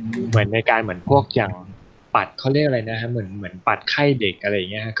เหมือนในการเหมือนพวกอย่างปัดเขาเรียกอะไรนะฮะเหมือนปัดไข้เด็กอะไรอย่า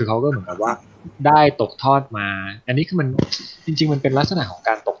งเงี้ยคือเขาก็เหมือนกับว่าได้ตกทอดมาอันนี้คือมันจริงๆมันเป็นลักษณะของก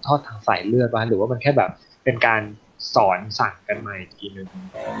ารตกทอดทางสายเลือดป่ะหรือว่ามันแค่แบบเป็นการสอนสั่งกันมาอีกทีนึง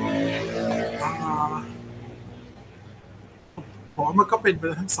เพราะมันก็เป็นไป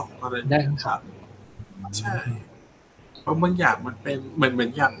ทั้งสองอะไรได้ทั้งสองใช่เพราะบางอย่างมันเป็นเหมือ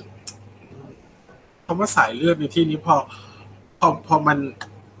นอย่างคำว่าสายเลือดในที่นี้พอมัน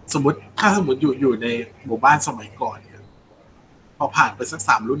สมมติอยู่ในหมู่บ้านสมัยก่อนเนี่ยพอผ่านไปสัก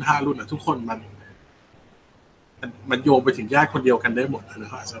3 รุ่น 5 รุ่นทุกคนมันโยงไปถึงญาติคนเดียวกันได้หมดน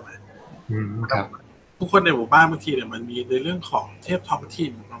ะครับใช่ไหมครับทุกคนในหมู่บ้านบางทีเนี่ยมันมีในเรื่องของเทพท้องถิ่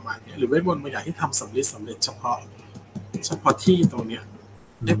นประมาณนี้หรือเวทมนต์บางอย่างที่ทำสำเร็จเฉพาะที่ตรงเนี้ย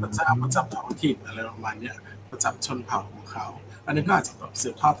เทพเจ้าประจำท้องถิ่นอะไรประมาณนี้ประจำชนเผ่าของเขาอันนี้ก็อาจจะแบบสื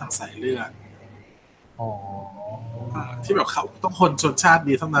บทอดทางสายเลือดที่แบบเขาต้องคนชนชาติ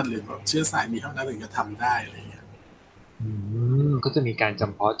ดีเท่านั้นหรือแบบเชื้อสายนี้เท่านั้นถึงจะทำได้อะไรอย่างเงี้ย ก็จะมีการจ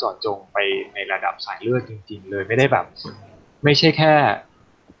ำเพาะเจาะจงไปในระดับสายเลือดจริงๆเลยไม่ได้แบบไม่ใช่แค่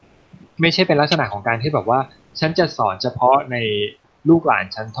ไม่ใช่เป็นลักษณะของการที่แบบว่าฉันจะสอนเฉพาะในลูกหลาน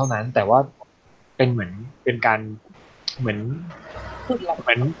ฉันเท่านั้นแต่ว่าเป็นเหมือนเป็นการเหมือนเห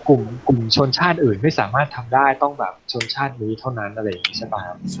มือนกลุ่มชนชาติอื่นไม่สามารถทำได้ต้องแบบชนชาตินี้เท่านั้นอะไรอย่างนี้ใช่ป่ะค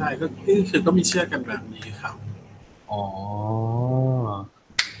รับใช่ก็คือก็มีเชื่อกันแบบนี้ครับอ๋อ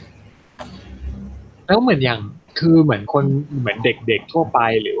แล้วเหมือนอย่างคือเหมือนคนเหมือนเด็กๆทั่วไป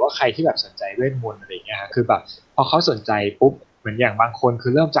หรือว่าใครที่แบบสนใจเวทมนต์อะไรอย่างเงี้ยคือแบบพอเขาสนใจปุ๊บเหมือนอย่างบางคนคื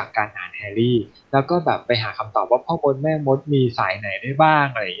อเริ่มจากการอ่านแฮร์รี่แล้วก็แบบไปหาคำตอบว่าพ่อมดแม่มดมีสายไหนได้บ้าง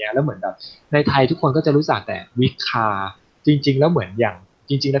อะไรอย่างเงี้ยแล้วเหมือนแบบในไทยทุกคนก็จะรู้จักแต่วิคาจริงๆแล้วเหมือนอย่าง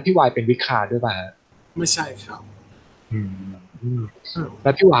จริงๆแล้วพี่วายเป็นวิคาด้วยป่ะไม่ใช่ครับอืมแ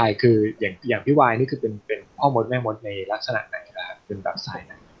ล้วพี่วายคืออย่างพี่วายนี่คือเป็นพ่อมดแม่มดในลักษณะไหนนะครับเป็นแบบสายไ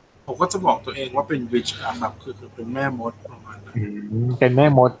หนผมก็จะบอกตัวเองว่าเป็นวิชครับคือเป็นแม่มดประมาณนั้นเป็นแม่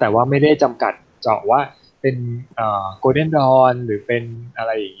มดแต่ว่าไม่ได้จำกัดเจาะว่าเป็นโกลเด้นดอนหรือเป็นอะไ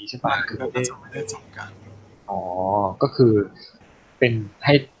รอย่างนี้ใช่ปะคือแล้วไม่ได้ก็จะไม่ได้จำกัดอ๋อก็คือเป็นใ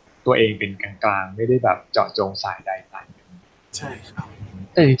ห้ตัวเองเป็นกลางๆไม่ได้แบบเจาะจงสายใดสายหนึ่งใช่ครับ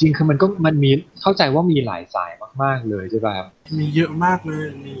แต่จริงๆคือมันมีเข้าใจว่ามีหลายสายมากๆเลยใช่ป่ะครับมีเยอะมากเลย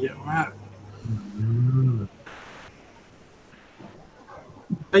มีเยอะมากอืม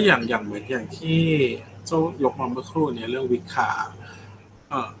ก็อย่างเหมือนอย่างที่โจยกมาเมื่อครู่เนี่ยเรื่องวิคา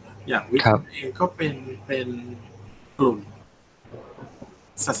เอ่ออย่างวิครับคาเองก็เป็นกลุ่ม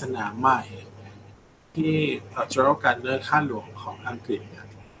ศาสนาใหม่ที่จอร์จการเนอร์ข้าหลวงของอังกฤษเนี่ย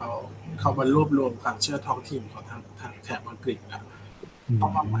เขามารวบรวมความเชื่อท้องถิ่นของทางแถบอังกฤษนะอืเข้า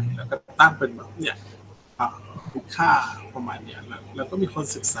มาใหม่แล้วมก็ตั้งเป็นแบบเนี่ยวิค่าประมาณเนี่ยแล้วก็มีคน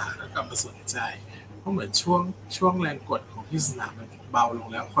ศึกษาแล้วก็มาสนใจเพราะเหมือนช่วงแรงกดของที่ศาสนามันเบาลง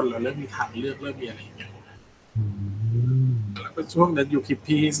แล้วคนเราเริ่มมีทางเลือกเริ่มมีอะไรอย่างเงี้ยอืมแล้วก็ช่วงนั้นอยู่คิป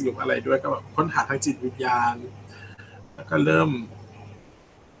ปี้อยู่อะไรด้วยก็แบบค้นหาทางจิตวิญญาณแล้วก็เริ่ม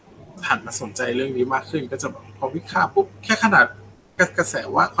หันมาสนใจเรื่องนี้มากขึ้นก็จะแบบพอวิคาปุ๊บแค่ขนาดกระแส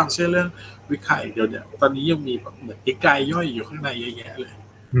ว่าความเชื่อเรื่องวิคาเดียวเนี่ยตอนนี้ยังมีแบบเหมือนนิกายย่อยอยู่ข้างในเยอะแยะเลย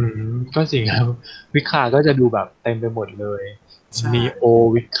ก็จริงครับวิคาก็จะดูแบบเต็มไปหมดเลยใช่นีโอ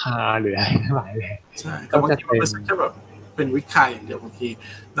วิคาหรืออะไรทั้งหลายเลยใช่แต่ก็บางทีมันจะเต็มไม่ใช่แค่แบบเป็นวิคาอย่างเดียวบางที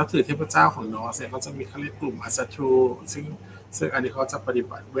นับถือเทพเจ้าของนอร์สเนี่ยเขาจะมีเขาเรียกกลุ่มอาซาทูซึ่งอันนี้เขาจะปฏิ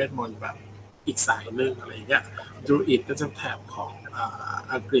บัติเวทมนต์แบบอีกสายหนึ่งอะไรอย่างเงี้ยดรูอิดก็จะแถบของ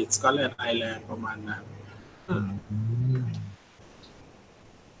อังกฤษสกอตแลนด์ไอร์แลนด์ประมาณนั้นอืม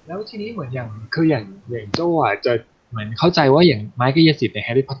แล้วทีนี้เหมือนอย่างคืออย่างโจ้อ่ะจะเหมือนเข้าใจว่าอย่างไม้กายสิทธิ์ในแฮ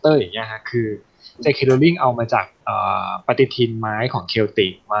ร์รี่พอตเตอร์อย่างเงี้ยฮะคือเจค โรลลิงเอามาจากปฏิทินไม้ของเคลติ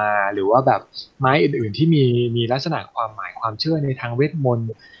กมาหรือว่าแบบไม้อื่นๆที่มีลักษณะความหมายความเชื่อในทางเวทมนต์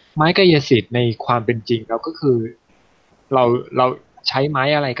ไม้กายสิทธิ์ในความเป็นจริงแล้วก็คือเราเราใช้ไม้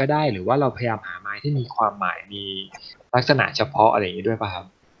อะไรก็ได้หรือว่าเราพยายามหาไม้ที่มีความหมายมีลักษณะเฉพาะอะไรอย่างนี้ด้วยป่ะครับ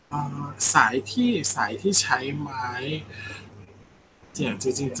สายที่ใช้ไม้อย่างจ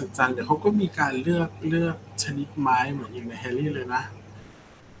ริงๆจังๆเดี๋ยวเขาก็มีการเลือกชนิดไม้เหมือนอย่างในแฮร์รี่เลยนะ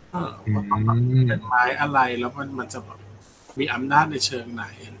อืว่าต้องแบบเป็นมไม้อะไรแล้วมันจะแบบมีอำนาจในเชิงไหน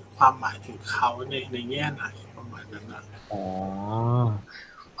ความหมายถึงเขาในแง่ไหนประมาณนั้นนะอ๋อ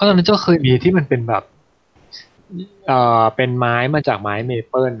เพราะตอนนั้นเจ้าเคยมีที่มันเป็นแบบ เป็นไม้มาจากไม้เม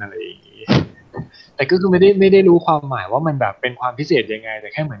เปิลอะไรอย่างงี้แต่ก็คือไม่ได้รู้ความหมายว่ามันแบบเป็นความพิเศษยังไงแต่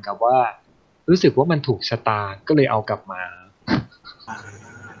แค่เหมือนกับว่ารู้สึกว่ามันถูกชะตาก็เลยเอากลับมา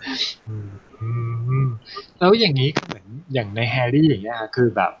อืมอืมแล้วอย่างนี้เหมือนอย่างในแฮร์รี่อย่างเงี้ยคือ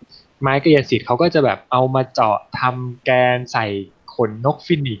แบบไม้กายสิทธิ์เขาก็จะแบบเอามาเจาะทำแกนใส่ขนนก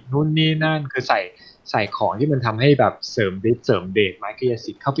ฟินิกซ์นู่นนี่นั่นคือใส่ของที่มันทำให้แบบเสริมฤทธิ์เสริมเดชไม้กาย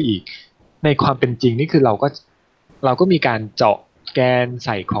สิทธิ์เข้าไปอีกในความเป็นจริงนี่คือเราก็มีการเจาะแกนใ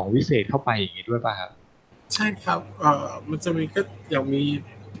ส่ของวิเศษเข้าไปอย่างนี้ด้วยป่ะครับใช่ครับมันจะมีก็อย่าง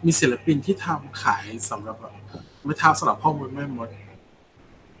มีศิลปินที่ทำขายสำหรับแบบไม่เท้าสำหรับพ่อมดแม่มด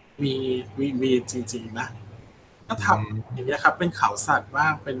มีจริงๆนะก็อืทำอย่างมเงี้ยครับเป็นเขาสัตว์บ้า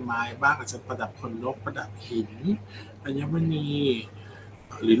งเป็นไม้บ้างอาจจะประดับขนนกประดับหินอัญมณี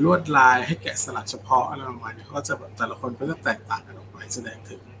หรือลวดลายให้แกะสลักเฉพาะอะไรประมาณนี้เขาก็จะแบบแต่ละคนก็จะแตกต่างกันออกไปแสดง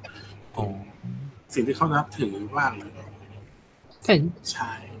ถึงอ๋อสิ่งที่เขานับถือบ้างหรือแต่ใ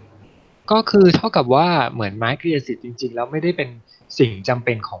ช่ก็คือเท่ากับว่าเหมือนไม้กายสิทธิ์จริงๆแล้วไม่ได้เป็นสิ่งจำเ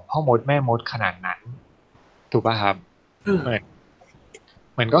ป็นของพ่อมดแม่มดขนาดนั้นถูกป่ะครับเออเหมือน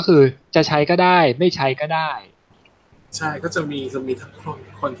เหมือนก็คือจะใช้ก็ได้ไม่ใช้ก็ได้ใช่ก็จะมีทั้ง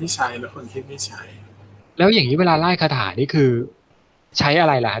คนที่ใช้และคนที่ไม่ใช้แล้วอย่างนี้เวลาไล่คาถานี่คือใช้อะ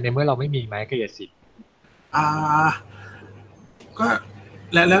ไรล่ะในเมื่อเราไม่มีไม้กายสิทธิ์อ่า ก็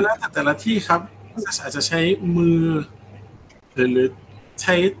แล้วแต่ละที่ครับอาจจะใช้มือ หรือใ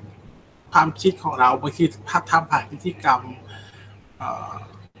ช้ความคิดของเราบางทีทำผ่านพิธีกรรม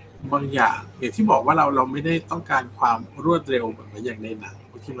บางอย่างอย่างที่บอกว่าเราไม่ได้ต้องการความรวดเร็วแบบอย่างในหนัง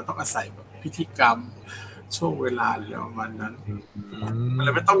บางทีมันต้องอาศัยแบบพิธีกรรมช่วงเวลาหรือประมาณนั้นมันเล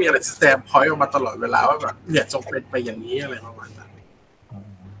ยไม่ต้องมีอะไรสแตมป์พอยต์ออกมาตลอดเวลาว่าแบบเนี่ยจงเป็นไปอย่างนี้อะไรประมาณนั้น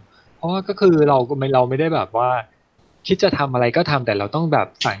เพราะก็คือเราไม่ได้แบบว่าคิดจะทำอะไรก็ทำแต่เราต้องแบบ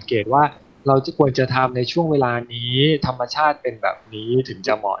สังเกตว่าเราจะควรจะทำในช่วงเวลานี้ธรรมชาติเป็นแบบนี้ถึงจ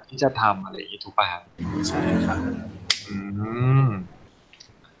ะเหมาะที่จะทำอะไรอย่างนี้ถูกป่ะครับใช่ครับ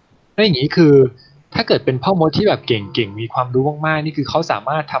แล้วอย่างนี้คือถ้าเกิดเป็นพ่อมดที่แบบเก่งมีความรู้มากๆนี่คือเขาสาม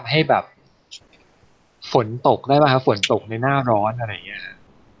ารถทำให้แบบฝนตกได้ป่ะครับฝนตกในหน้าร้อนอะไรอย่างเงี้ย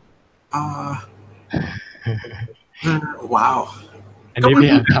ว้าวอันนี้พี่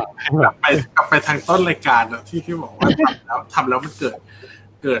อยากถามกลับไปทางต้นรายการนะที่บอกว่าทำแล้วมันเ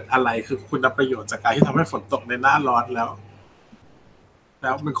กิดอะไรคือคุณประโยชน์จากการที่ทำให้ฝนตกในหน้าร้อนแล้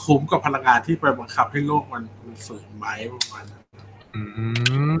วมันคุ้มกับพลังงานที่ไปบังคับให้โลกมันฝืนไหมประมาณนั้น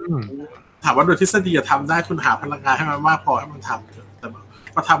ถามว่าโดยทฤษฎีจะทำได้คุณหาพลังงานให้มันมากพอให้มันทำเถอะแต่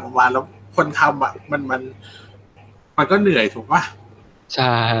พอทำออกมาแล้วคนทำอ่ะมันก็เหนื่อยถูกป่ะใ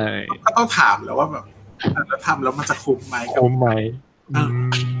ช่ก็ต้องถามแล้วว่าแบบแล้วทำแล้วมันจะคุ้มไหม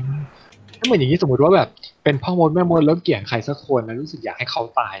ถ้าเหมือนอย่างนี้สมมติว่าแบบเป็นพ่อมดแม่มดแล้วเกลียดใครสักคนแล้วรู้สึกอยากให้เขา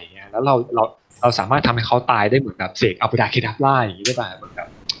ตายอย่างเงี้ยแล้วเราสามารถทำให้เขาตายได้เหมือนแบบเสกอัปดาเคดับล่าอย่างนี้ได้ป่ะเหมือนแบบ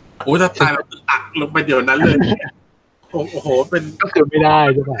โอ้ถ้าตายแล้วอักลงไปเดี๋ยวนั้นเลยโอ้โหเป็นก็คือไม่ได้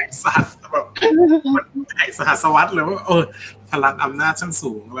ใช่ไหมสัตว์แบบมันแห่งสหัสวรรษเลยว่าพลังอำนาจช่าง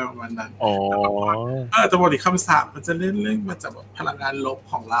สูงอะไรประมาณนั้นแต่บทคำสาปมันจะเล่นมาจากแบบพลังงานลบ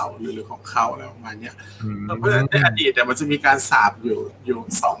ของเราหรือของเขาอะไรประมาณนี้เพราะฉะนั้นในอดีตมันจะมีการสาปอยู่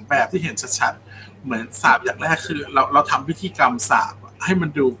2แบบที่เห็นชัดๆเหมือนสาปอย่างแรกคือเราทำพิธีกรรมสาปให้มัน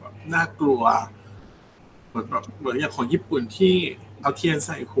ดูแบบน่ากลัวเหมือนอย่างของญี่ปุ่นที่เอาเทียนใ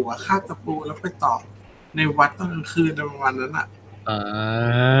ส่หัวคาบตะปูแล้วไปตอกในวัดตอนกลางคืนประมาณนั้น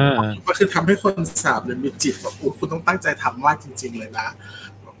ก็คือทำให้คนสาบเนี่ยมีจิตแบบคุณต้องตั้งใจทำมากจริงๆเลยนะ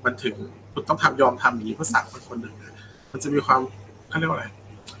มันถึงคุณต้องยอมทำอย่างนี้เพื่อสั่งคนหนึ่งนะมันจะมีความเขาเรียกว่าอะไร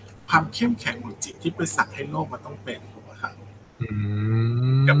ความเข้มแข็งของจิตที่ไปสั่งให้โลกมันต้องเป็นถูกไหมครับ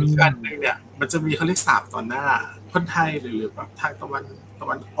กับอีกอันหนึ่งเนี่ยมันจะมีเขาเรียกสาบต่อหน้าคนไทยหรือแบบทางตะ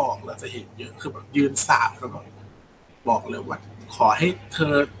วันออกเราจะเห็นเยอะคือแบบยืนสาบแล้วก็บอกเลยว่าขอให้เธ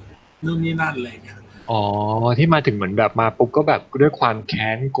อนู่นนี่นั่นอะไรเงี้ยที่มาถึงเหมือนแบบมาปุ๊บก็แบบด้วยความแค้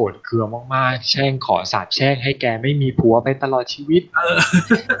นโกรธเคืองมากๆแช่งขอสาปแช่งให้แกไม่มีผัวไปตลอดชีวิต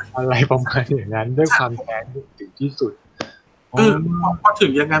อะไรประมาณอย่างนั้นด้วยความแค้นถึงที่สุดพอถึ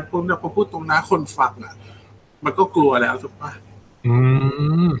งอย่างนั้นปุ๊บเนี่ยพอพูดตรงหน้าคนฟังมันก็กลัวแล้วถูกป่ะ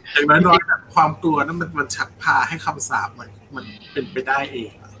อย่างน้อยๆความกลัวนั้นมันชักพาให้คำสาปมันเป็นไปได้เอ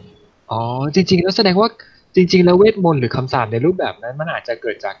งจริงๆแล้วแสดงว่าจริงๆแล้วเวทมนต์หรือคำสาปในรูปแบบนั้นมันอาจจะเ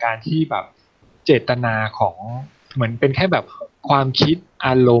กิดจากการที่แบบเจตนาของเหมือนเป็นแค่แบบความคิดอ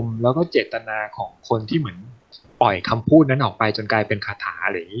ารมณ์แล้วก็เจตนาของคนที่เหมือนปล่อยคำพูดนั้นออกไปจนกลายเป็นคาถาอ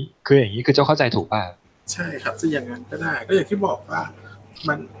ะไรอย่างนี้คืออย่างนี้คือเจ้าเข้าใจถูกป่ะใช่ครับจะอย่างนั้นก็ได้ก็อย่างที่บอกว่า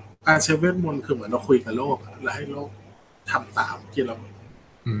มันการใช้เวทมนต์คือเหมือนเราคุยกับโลกแล้วให้โลกทำตามที่เรา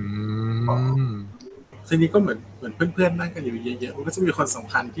ทีนี้ก็เหมือนเพื่อนๆนั่งกันอยู่เยอะๆมันก็จะมีคนส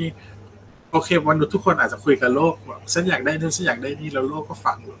ำคัญที่โอเคมนุษย์ทุกคนอาจจะคุยกับโลกแบบฉันอยากได้นู่นฉันอยากได้นี่แล้วโลกก็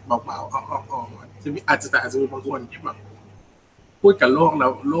ฟังเบาๆจะมีอาจจะมีบางคนที่แบบพูดกับโลกแล้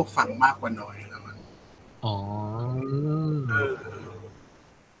วโลกฟังมากกว่าน้อยแล้วมัน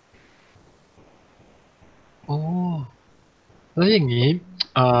แล้วอย่างนี้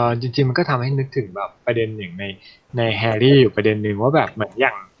จริงๆมันก็ทำให้นึกถึงแบบประเด็นอย่างในแฮร์รี่อยู่ประเด็นหนึ่งว่าแบบเหมือนอย่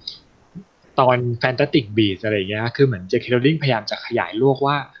างตอนแฟนตาติกบีสอะไรเงี้ยคือเหมือนเจค โรลลิงพยายามจะขยายโลก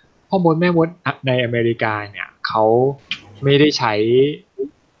ว่าพ่อมดแม่มดในอเมริกาเนี่ยเขาไม่ได้ใช้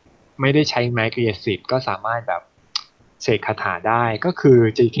ไม้กายสิทธิ์ก็สามารถแบบเสกคาถาได้ก็คือ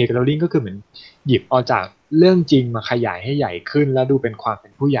J.K. Rowling ก็คือเหมือนหยิบเอาจากเรื่องจริงมาขยายให้ใหญ่ขึ้นแล้วดูเป็นความเป็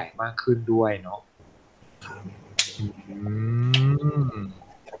นผู้ใหญ่มากขึ้นด้วยเนาะ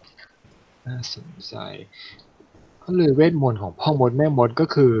น่าสนใจก็เลยเวทมนต์ของพ่อมดแม่มดก็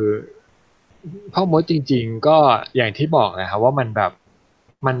คือพ่อมดจริงๆก็อย่างที่บอกนะครับว่ามันแบบ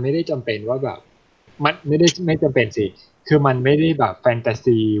มันไม่ได้จำเป็นว่าแบบมันไม่จำเป็นสิคือมันไม่ได้แบบแฟนตา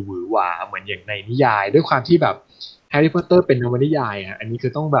ซีหวือหวาเหมือนอย่างในนิยายด้วยความที่แบบแฮร์รี่พอตเตอร์เป็นนวนิยายอ่ะอันนี้คื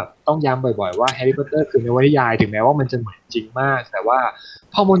อต้องย้ำบ่อยๆว่าแฮร์รี่พอตเตอร์คือนวนิยายถึงแม้ว่ามันจะเหมือนจริงมากแต่ว่า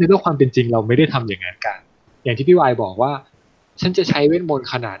พ่อมดในโลกความเป็นจริงเราไม่ได้ทำอย่างนั้นกันอย่างที่พี่วายบอกว่าฉันจะใช้เวทมนต์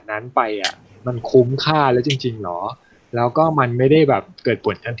ขนาดนั้นไปอ่ะมันคุ้มค่าแล้วจริงๆหรอแล้วก็มันไม่ได้แบบเกิดผ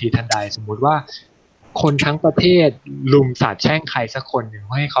ลทันทีทันใดสมมุติว่าคนทั้งประเทศลุมสาปแช่งใครสักคนหนึ่ง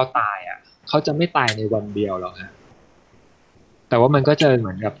ให้เขาตายอ่ะเขาจะไม่ตายในวันเดียวหรอกฮะ แต่ว่ามันก็จะเห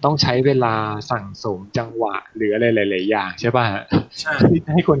มือนกับต้องใช้เวลาสั่งสมจังหวะหรืออะไรหลายๆอย่างใช่ป่ะใช่ที่จ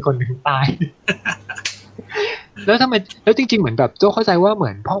ะให้คนคนหนึ่งตาย แล้วทำไมแล้วจริงๆเหมือนแบบโจ้เข้าใจว่าเหมื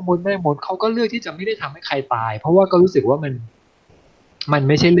อนพ่อมดแม่มดเขาก็เลือกที่จะไม่ได้ทำให้ใครตายเพราะว่าก็รู้สึกว่ามัน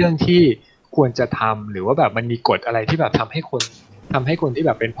ไม่ใช่เรื่องที่ควรจะทำหรือว่าแบบมันมีกฎอะไรที่แบบทำให้คนที่แ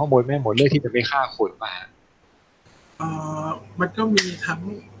บบเป็นพ่อมดแม่มดเลือกที่จะไม่ฆ่าคนป่ะมันก็มีทั้ง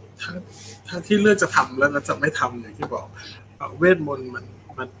ที่เลือกจะทำแล้วจะไม่ทำอย่างที่บอกเวทมนต์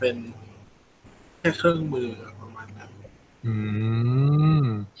มันเป็นแค่เครื่องมือประมาณนั้น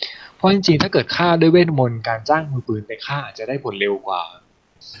เพราะจริงๆถ้าเกิดฆ่าด้วยเวทมนต์การจ้างมือปืนไปฆ่าอาจจะได้ผลเร็วกว่า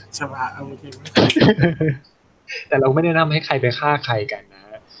ใช่ไหมเอาจริงแต่เราไม่แนะนำให้ใครไปฆ่าใครกันนะ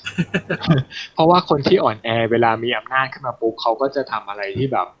เพราะว่าคนที่อ่อนแอเวลามีอำนาจขึ้นมาปุ๊บเขาก็จะทำอะไรที่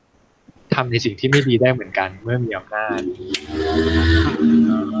แบบทำในสิ่งที่ไม่ดีได้เหมือนกันเมื่อมีอำนาจ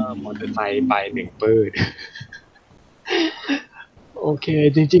มอเตอร์ไซค์ไป1 ปืนโอเค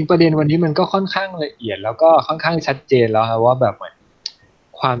จริงๆประเด็นวันนี้มันก็ค่อนข้างละเอียดแล้วก็ค่อนข้างชัดเจนแล้วครับว่าแบบเหมือน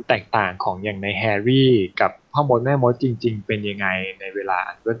ความแตกต่างของอย่างในแฮร์รี่กับพ่อมดแม่มดจริงๆเป็นยังไงในเวลา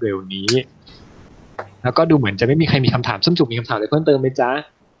อันรวดเร็วนี้แล้วก็ดูเหมือนจะไม่มีใครมีคำถามส้มจุกมีคำถามอะไรเพิ่มเติมไหมจ๊ะ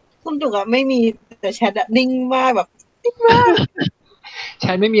ส้มจุกอะไม่มีแต่แชทอะนิ่งมากแบบนิ่งมากแช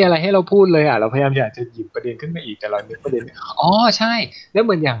ทไม่มีอะไรให้เราพูดเลยอ่ะเราพยายามอยากจะหยิบประเด็นขึ้นมาอีกแต่เรานึกประเด็นอ๋อใช่แล้วเห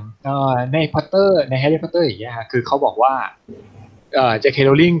มือนอย่างในพอตเตอร์ในแฮร์รี่พอตเตอร์อย่างเงี้ยคือเขาบอกว่าเจค โร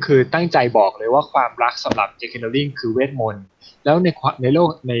ลลิงคือตั้งใจบอกเลยว่าความรักสำหรับเจค โรลลิงคือเวทมนต์แล้วในโลก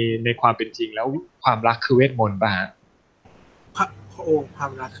ในความเป็นจริงแล้วความรักคือเวทมนต์ป่ะฮะพระองค์ควา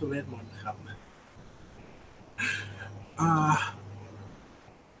มรักคือเวทมนต์ครับ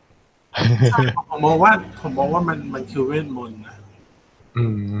ผมมองว่ามันคือเวทมนต์นะ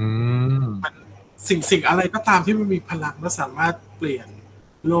มันสิ่งอะไรก็ตามที่มันมีพลังและสามารถเปลี่ยน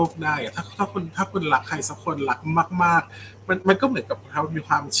โลกได้ถ้าคุณรักใครสักคนรักมากๆมันก็เหมือนกับเขามีค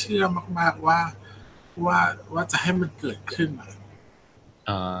วามเชื่อมากๆว่าจะให้มันเกิดขึ้น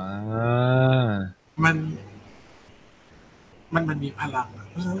มันมีพลัง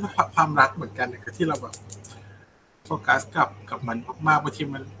เพราะฉะนั้นความรักเหมือนกันคือที่เราแบบโฟกัสกับมันมากๆบางที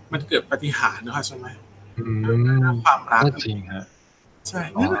มันเกิดปาฏิหาริย์นะใช่ไหมความรักจริงฮะใช่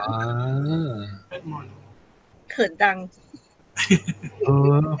นั่นแหละเป็นมนเขินดัง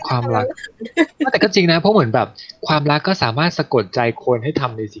ความรักแต่ก็จริงนะเพราะเหมือนแบบความรักก็สามารถสะกดใจคนให้ท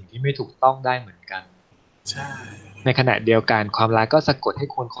ำในสิ่งที่ไม่ถูกต้องได้เหมือนกันใช่ในขณะเดียวกันความรักก็สะกดให้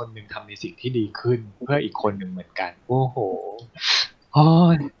คนคนหนึ่งทำในสิ่งที่ดีขึ้นเพื่ออีกคนหนึ่งเหมือนกันโอ้โห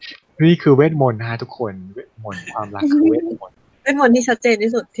นี่คือเวทมนต์นะทุกคนเวทมนต์ความรักคือเวทมนต์เวทมนต์ที่ชัดเจน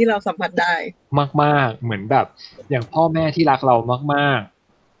ที่สุดที่เราสัมผัสได้มากๆเหมือนแบบอย่างพ่อแม่ที่รักเรามาก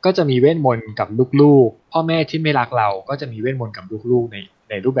ๆก็จะมีเวทมนต์กับลูกๆพ่อแม่ที่ไม่รักเราก็จะมีเวทมนต์กับลูกๆ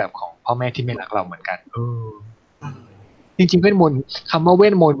ในรูปแบบของพ่อแม่ที่ไม่รักเราเหมือนกันจริงๆเวทมนต์คำว่าเว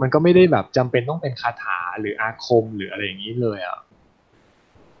ทมนต์มันก็ไม่ได้แบบจำเป็นต้องเป็นคาถาหรืออาคมหรืออะไรอย่างนี้เลยอ่ะ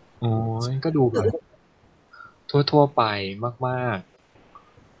โอ้ยก็ดูแบบทั่วๆไปมากๆ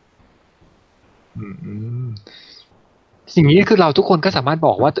สิ่งนี้คือเราทุกคนก็สามารถบ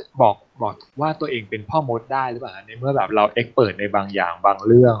อกว่าตัวเองเป็นพ่อมดได้หรือเปล่าในเมื่อแบบเราเอ็กเปิดในบางอย่างบาง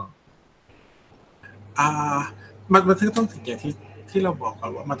เรื่องมันต้องถึงอย่างที่เราบอกก่อ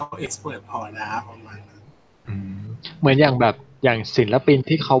นว่ามันต้องเอ็กซ์เพิร์ทพอนะประมาณนั้นเหมือนอย่างศิลปิน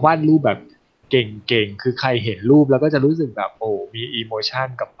ที่เขาวาดรูปแบบเก่งคือใครเห็นรูปแล้วก็จะรู้สึกแบบโอ้มีอีโมชัน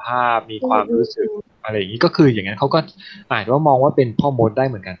กับภาพมีความรู้สึกอะไรอย่างนี้ก็คืออย่างนั้นเขาก็อาจว่ามองว่าเป็นพ่อมดได้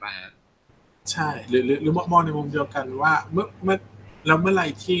เหมือนกันป่ะใช่หรือมองในมุมเดียวกันว่าเมื่อไร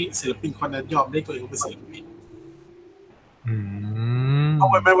ที่ศิลปินคนนั้นยอมได้ตัวเองเป็นศิลปินเพราะ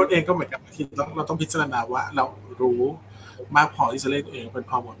ว่าแม่มดเองก็เหมือนกับที่เราต้องพิจารณาว่าเรารู้มากพอที่จะเรียกตัวเองเป็น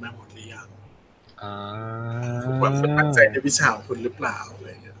พ่อมดแม่มดหรือยังว่าคุณมั่นใจในวิชาของคุณหรือเปล่าอะไร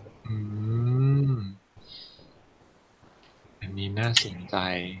อย่างเงี้ยอันนี้น่าสนใจ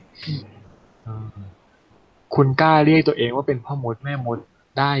คุณกล้าเรียกตัวเองว่าเป็นพ่อมดแม่มด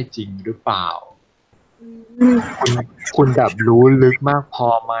ได้จริงหรือเปล่าคุณแบบรู้ลึกมากพอ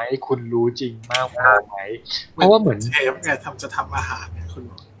ไหมคุณรู้จริงมากพอไหมเพราะว่าเหมือนเชฟไงจะทำอาหารเนี่ยคุณ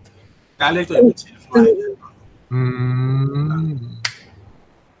กล้าเรียกตัวเองเป็นเชฟไหม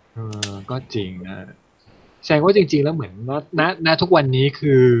ก็จริงนะแสดงว่าจริงๆแล้วเหมือนณทุกวันนี้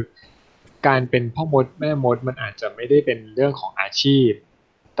คือการเป็นพ่อมดแม่มดมันอาจจะไม่ได้เป็นเรื่องของอาชีพ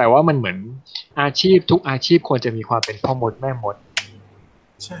แต่ว่ามันเหมือนอาชีพทุกอาชีพควรจะมีความเป็นพ่อมดแม่มด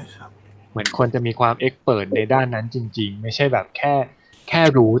ใช่ครับเหมือนควรจะมีความเอ็กซ์เพิร์ทในด้านนั้นจริงๆไม่ใช่แบบแค่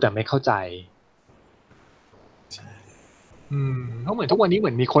รู้แต่ไม่เข้าใจเพราะเหมือนทุกวันนี้เหมื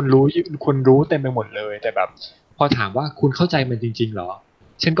อนมีคนรู้เต็มไปหมดเลยแต่แบบพอถามว่าคุณเข้าใจมันจริงๆเหรอ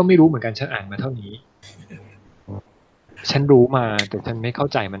ฉันก็ไม่รู้เหมือนกันฉันอ่านมาเท่านี้ ฉันรู้มาแต่ฉันไม่เข้า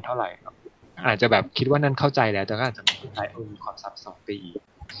ใจมันเท่าไหร่ครับอาจจะแบบคิดว่านั่นเข้าใจแล้วแต่ก็อาจจะไม่เข้าใจมีความซับซ้อนไปอีก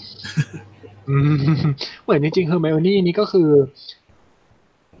เหมือนจริงๆเฮอร์ไมโอนี่นี่ก็คือ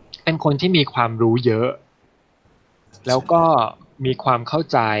เป็นคนที่มีความรู้เยอะแล้วก็มีความเข้า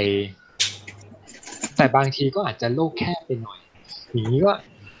ใจแต่บางทีก็อาจจะโลกแคบไปหน่อยอย่างนี้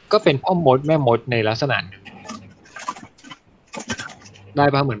ก็เป็นพ่อมดแม่มดในลักษณะหนึ่งได้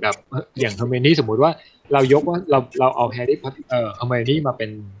ป่ะเหมือนแบบอย่างเฮอร์ไมโอนี่สมมุติว่าเรายกว่าเราเอาแฮร์รี่พอตเฮอร์ไมโอนี่มาเ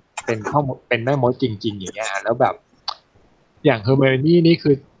ป็นพ่อมดเป็นแม่มดจริงๆอย่างเงี้ยแล้วแบบอย่างเฮอร์ไมโอนี่นี่คื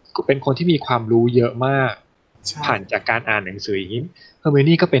อเป็นคนที่มีความรู้เยอะมากผ่านจากการอ่านหนังสืออย่างนี้เฮอร์ไมโอ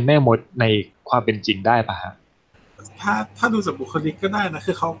นี่ก็เป็นแม่มดในความเป็นจริงได้ป่ะฮะถ้าดูจากบุคลิกก็ได้นะ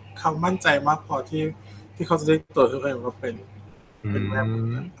คือเขามั่นใจมากพอที่เขาจะได้ตัวเขาเองว่าเป็นแม่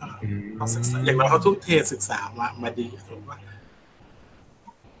เขาศึกษาอย่างน้อยเขาทุ่มเทศึกษามาดีถูกป่ะ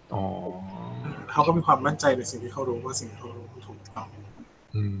เขาก็มีความมั่นใจในสิ่งที่เขารู้ว่าสิ่งที่เขารู้ถูกต้อง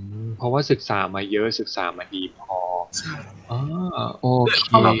เพราะว่าศึกษามาเยอะศึกษามาดีพอใช่โอเค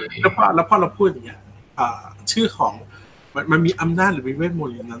แล้วพอเราพูดอย่างเงี้ยชื่อของมันมีอำนาจหรือมีเวทมน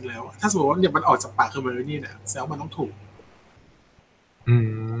ต์อย่างนั้นแล้วถ้าสมมติว่าเนี่ยมันออกจากปากคือเมอร์นี่เนี่ยแสดงว่ามันต้องถูก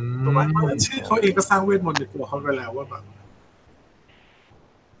ถูกไหมเพราะชื่อเขาเองก็สร้างเวทมนต์ในตัวเขาไปแล้วว่าแบบ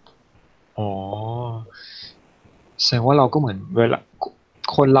แสดงว่าเราก็เหมือนเวลา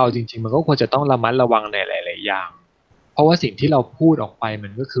คนเราจริงๆมันก็ควรจะต้องระมัดระวังในหลายๆอย่างเพราะว่าสิ่งที่เราพูดออกไปมั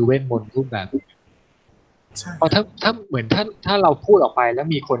นก็คือเวทมนต์รูปแบบเพราะถ้าเหมือนถ้าเราพูดออกไปแล้ว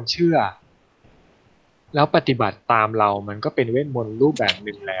มีคนเชื่อแล้วปฏิบัติตามเรามันก็เป็นเวทมนต์รูปแบบห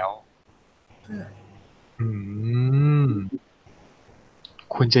นึ่งแล้ว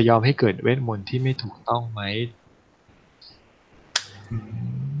คุณจะยอมให้เกิดเวทมนต์ที่ไม่ถูกต้องไหม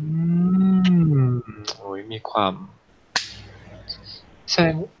โอ้ยมีความแสด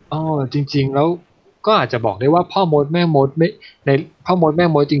งจริงๆแล้วก็อาจจะบอกได้ว่าพ่อมดแม่มดไม่ในพ่อมดแม่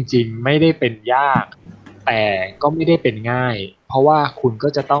มดจริงๆไม่ได้เป็นยากแต่ก็ไม่ได้เป็นง่ายเพราะว่าคุณก็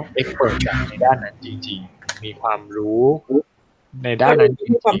จะต้องเอ็กซ์เพิร์ทในด้านนั้นจริงๆมีความรู้ในด้านนั้นจริง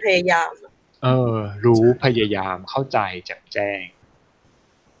ๆมีความพยายามรู้พยายามเข้าใจแจ่มแจ้ง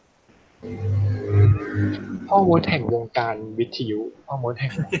พ่อมดแห่งวงการวิทยุพ่อมดแห่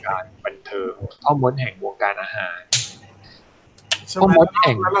งวงการบันเทิงพ่อมดแห่งวงการอาหารพ่อมดแ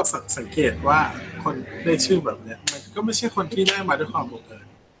ห่งแล้วเราสังเกตว่าคนได้ชื่อแบบเนี้ยมันก็ไม่ใช่คนที่ได้มาด้วยความบังเอิญ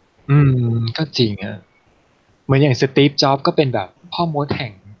ก็จริงอ่ะเหมือนอย่างสตีฟจ็อบส์ก็เป็นแบบพ่อมดแห่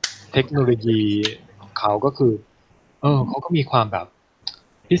งเทคโนโลยีของเขาก็คือเขาก็มีความแบบ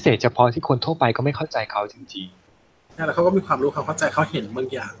พิเศษเฉพาะที่คนทั่วไปก็ไม่เข้าใจเขาจริงๆแล้วเขาก็มีความรู้ความเข้าใจเขาเห็นบาง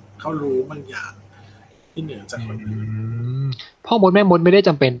อย่างเขารู้บางอย่างที่เหนือจากคนอื่นพ่อมดแม่มดไม่ได้จ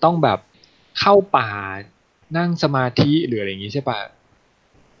ำเป็นต้องแบบเข้าป่านั่งสมาธิหรืออะไรอย่างนี้ใช่ป่ะ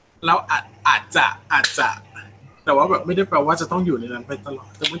เราอาจจะแต่ว่าแบบไม่ได้แปลว่าจะต้องอยู่ในนั้นไปตลอด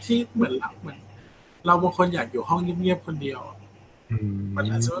แต่บางที่เหมือนเราบางคนอยากอยู่ห้องเงียบๆคนเดียวมัน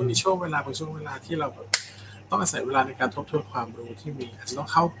อาจจะมีช่วงเวลาบางช่วงเวลาที่เราแบบต้องอาศัยเวลาในการทบทวนความรู้ที่มีอาจจะต้อง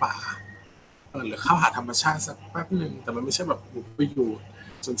เข้าป่าหรือเข้าหาธรรมชาติสักแป๊บนึงแต่มันไม่ใช่แบบบุกไปอยู่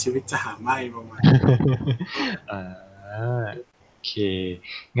จนชีวิตจะหาไม่ประมาณโอเค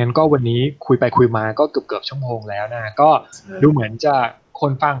งั้นก็วันนี้คุยไปคุยมาก็เกือบชั่วโมงแล้วนะก็ดูเหมือนจะค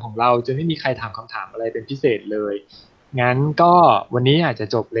นฟังของเราจะไม่มีใครถามคำถามอะไรเป็นพิเศษเลยงั้นก็วันนี้อาจจะ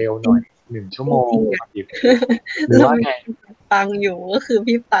จบเร็วหน่อย1 ชั่วโมงหรือว่าไงฟังอยู่ก็คือ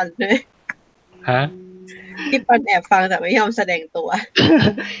พี่ปันเลยพี่ปันแอบฟังแต่ไม่ยอมแสดงตัว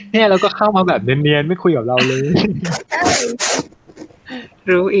เนี่ยเราก็เข้ามาแบบเนียนๆไม่คุยกับเราเลย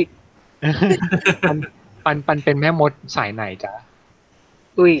รู้อีกปันเป็นแม่มดสายไหนจ๊ะ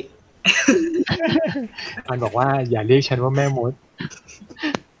อุ้ยปันบอกว่าอย่าเรียกฉันว่าแม่มด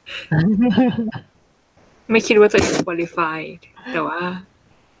ไม่คิดว่าจะเป็น qualify แต่ว่า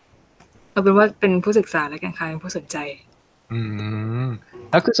เอาเป็นว่าเป็นผู้ศึกษาแล้วกันค่ะเป็นผู้สนใจ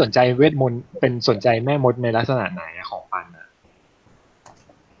แล้วคือสนใจเวทมนต์เป็นสนใจแม่มดในลักษณะไหนของปันอะ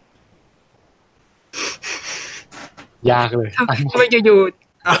ยากเลยทำไมอยู่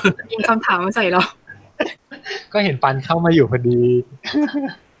ๆยิงคำถามมาใส่เราก็เห็นปันเข้ามาอยู่พอดี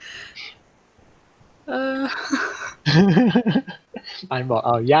ปันบอก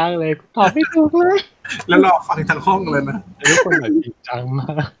ยากเลยตอบไม่ถูกเลยแล้วรอฟังทั้งห้องเลยนะทุกคนแบบจริงจังม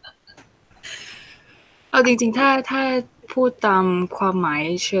ากเอาจริงๆถ้าพูดตามความหมาย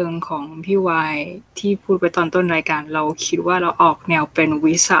เชิงของพี่วายที่พูดไปตอนต้นรายการเราคิดว่าเราออกแนวเป็น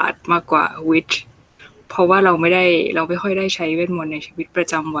วิชามากกว่าวิทย์เพราะว่าเราไม่ค่อยได้ใช้เวทมนต์ในชีวิตประ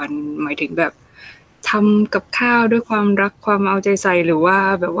จำวันหมายถึงแบบทำกับข้าวด้วยความรักความเอาใจใส่หรือว่า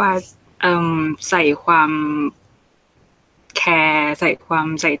แบบว่าใส่ความ แคร์ใส่ความ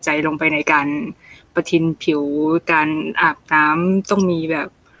ใส่ใจลงไปในการประทินผิวการอาบน้ำต้องมีแบบ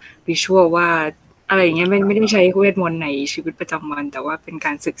วิชวลว่าอะไรอย่างเงี้ยไม่ได้ใช้เวทมนต์ในชีวิตประจำวันแต่ว่าเป็นก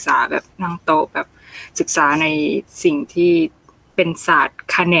ารศึกษาแบบนั่งโต๊ะแบบศึกษาในสิ่งที่เป็นศาสตร์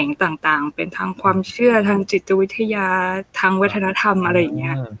แขนงต่างๆเป็นทางความเชื่อทางจิตวิทยาทางวัฒนธรรมอะไรอย่างเ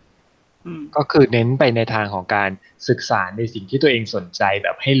งี้ยก็คือเน้นไปในทางของการศึกษาในสิ่งที่ตัวเองสนใจแบ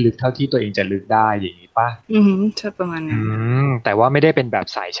บให้ลึกเท่าที่ตัวเองจะลึกได้อย่างนี้ป่ะใช่ประมาณนั้นแต่ว่าไม่ได้เป็นแบบ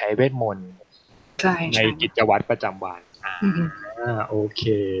สายใช้เวทมนต์ในกิจวัตรประจำวันโอเค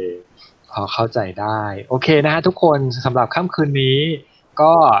พอเข้าใจได้โอเคนะฮะทุกคนสำหรับค่ำคืนนี้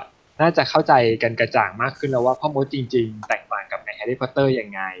ก็น่าจะเข้าใจกันกระจ่างมากขึ้นแล้วว่าพ่อมดจริงๆแตกต่างกับในแฮร์รี่พอตเตอร์ยัง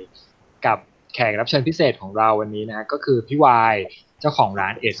ไงกับแขกรับเชิญพิเศษของเราวันนี้นะฮะก็คือพี่วายเจ้าของร้า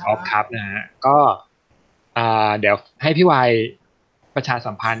น Ace of Cup นะฮะก็เดี๋ยวให้พี่วายประชา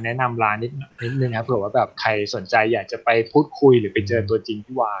สัมพันธ์แนะนำร้านนิดนึงครับเผื่อว่าแบบใครสนใจอยากจะไปพูดคุยหรือไปเจอตัวจริง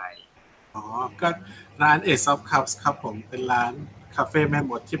พี่วายก็ร้าน Ace of Cups ครับผมเป็นร้านคาเฟ่แม่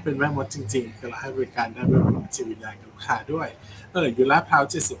มดที่เป็นแม่มดจริงๆคือเราให้บริการด้านแม่มดจิตวิญญาณกับลูกค้าด้วยอยู่ลาดพร้าว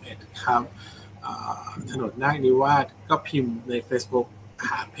71ครับถนนนาคนิวาสก็พิมพ์ใน Facebook ห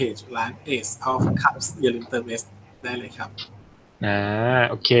าเพจร้าน Ace of Cups อย่าลืมเติม S ได้เลยครับ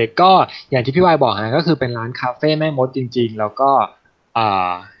โอเคก็อย่างที่พี่วายบอกนะก็คือเป็นร้านคาเฟ่แม่มดจริงๆแล้วก็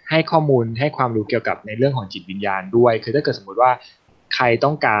ให้ข้อมูลให้ความรู้เกี่ยวกับในเรื่องของจิตวิญญาณด้วยคือถ้าเกิดสมมติว่าใครต้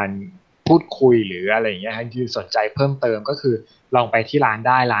องการพูดคุยหรืออะไรอย่างเงี้ยที่สนใจเพิ่มเติมก็คือลองไปที่ร้านไ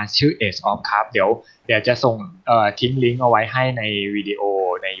ด้ร้านชื่อ Ace of Cup เดี๋ยวจะส่งทิ้งลิงก์เอาไว้ให้ในวิดีโอ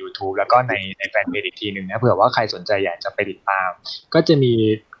ใน YouTube แล้วก็ในแฟนเพจอีกทีนึงนะเผื่อว่าใครสนใจอยากจะไปติดตามก็จะมี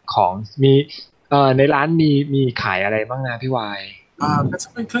ของมีในร้านมีขายอะไรบ้างนะพี่วายก็จะ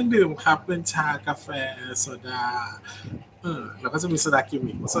เป็นเครื่องดื่มครับเป็นชากาแฟโซดาแล้วก็จะมีโซดากิม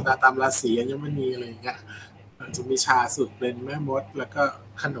มิคโซดาตามราศีอัญมณีอะไรอย่างเงี้ยจะมีชาสูตรเป็นแม่มดแล้วก็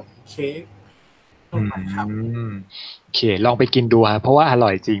ขนมเค้กครับโอเคลองไปกินดูฮะเพราะว่าอร่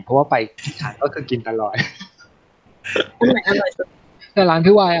อยจริงเพราะว่าไปทานก็คือกินตลอดอันไหนอร่อยสุดแต่ร้าน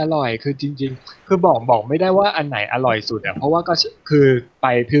พี่วายอร่อยคือจริงๆคือบอกไม่ได้ว่าอันไหนอร่อยสุดเพราะว่าก็คื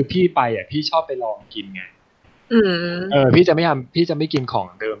อพี่ไปพี่ชอบไปลองกินไงพี่จะไม่กินของ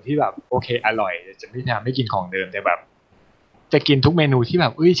เดิมที่แบบโอเคอร่อยจะไม่ทำไม่กินของเดิมแต่แบบจะกินทุกเมนูที่แบ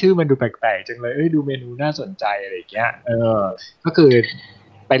บชื่อมันดูแปลกๆจังเลยดูเมนูน่าสนใจอะไรอย่างเงี้ยก็คือ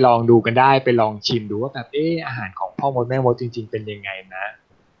ไปลองดูกันได้ไปลองชิมดูว่าแบบอาหารของพ่อมดแม่มดจริงๆเป็นยังไงนะ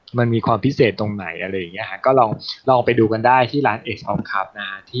มันมีความพิเศษตรงไหนอะไรอย่างเงี้ยฮะก็ลองไปดูกันได้ที่ร้าน Ace of Cup นะ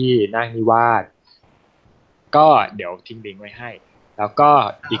ที่นาคนิวาสก็เดี๋ยวทิ้งลิงก์ไว้ให้แล้วก็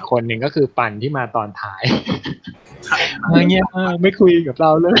อีกคนหนึ่งก็คือปันที่มาตอนท้ายเงี้ยไม่คุยกับเร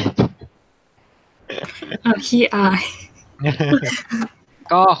าเลยขี้อาย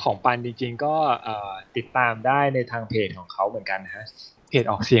ก็ของปันจริงๆก็ติดตามได้ในทางเพจของเขาเหมือนกันนะฮะเพจ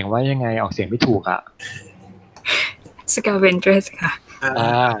ออกเสียงว่ายังไงออกเสียงไม่ถูกScavengers ค่ะ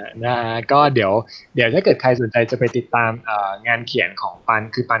นะก็เดี๋ยวถ้าเกิดใครสนใจจะไปติดตามงานเขียนของปัน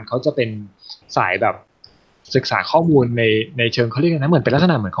คือปันเขาจะเป็นสายแบบศึกษาข้อมูลในเชิงเขาเรียกนะเหมือนเป็นลักษ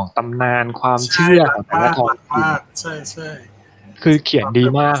ณะเหมือนของตำนานความเชื่อของแต่ละท้องถิ่นใช่คือเขียนดี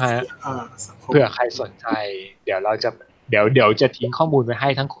มากฮะเผื่อใครสนใจเดี๋ยวจะทิ้งข้อมูลไว้ให้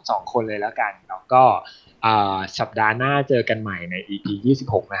ทั้ง2คนเลยแล้วกันแล้วก็สัปดาห์หน้าเจอกันใหม่ใน EP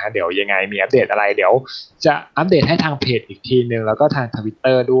 26นะฮะเดี๋ยวยังไงมีอัปเดตอะไรเดี๋ยวจะอัปเดตให้ทางเพจอีกทีนึงแล้วก็ทาง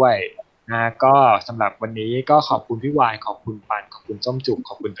Twitter ด้วยนะก็สำหรับวันนี้ก็ขอบคุณพี่วายขอบคุณปันขอบคุณส้มจุกข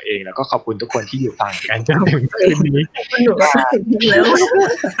อบคุณตัวเองแล้วก็ขอบคุณทุกคนที่อยู่ฟังกันจนถึงคืนนี้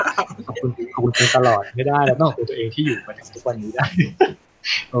ขอบคุณตลอดไม่ได้แล้วต้องขอบคุณตัวเองที่อยู่มาถึงทุกวันนี้ได้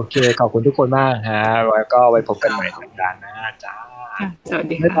โอเคขอบคุณทุกคนมากฮะแล้วก็ไว้พบกันใหม่สัปดาห์หน้าจ้าสวัส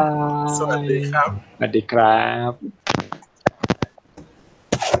ดีครับสวัสดีครับสวัสดีครับ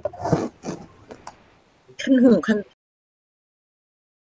ขั้นหูขั้น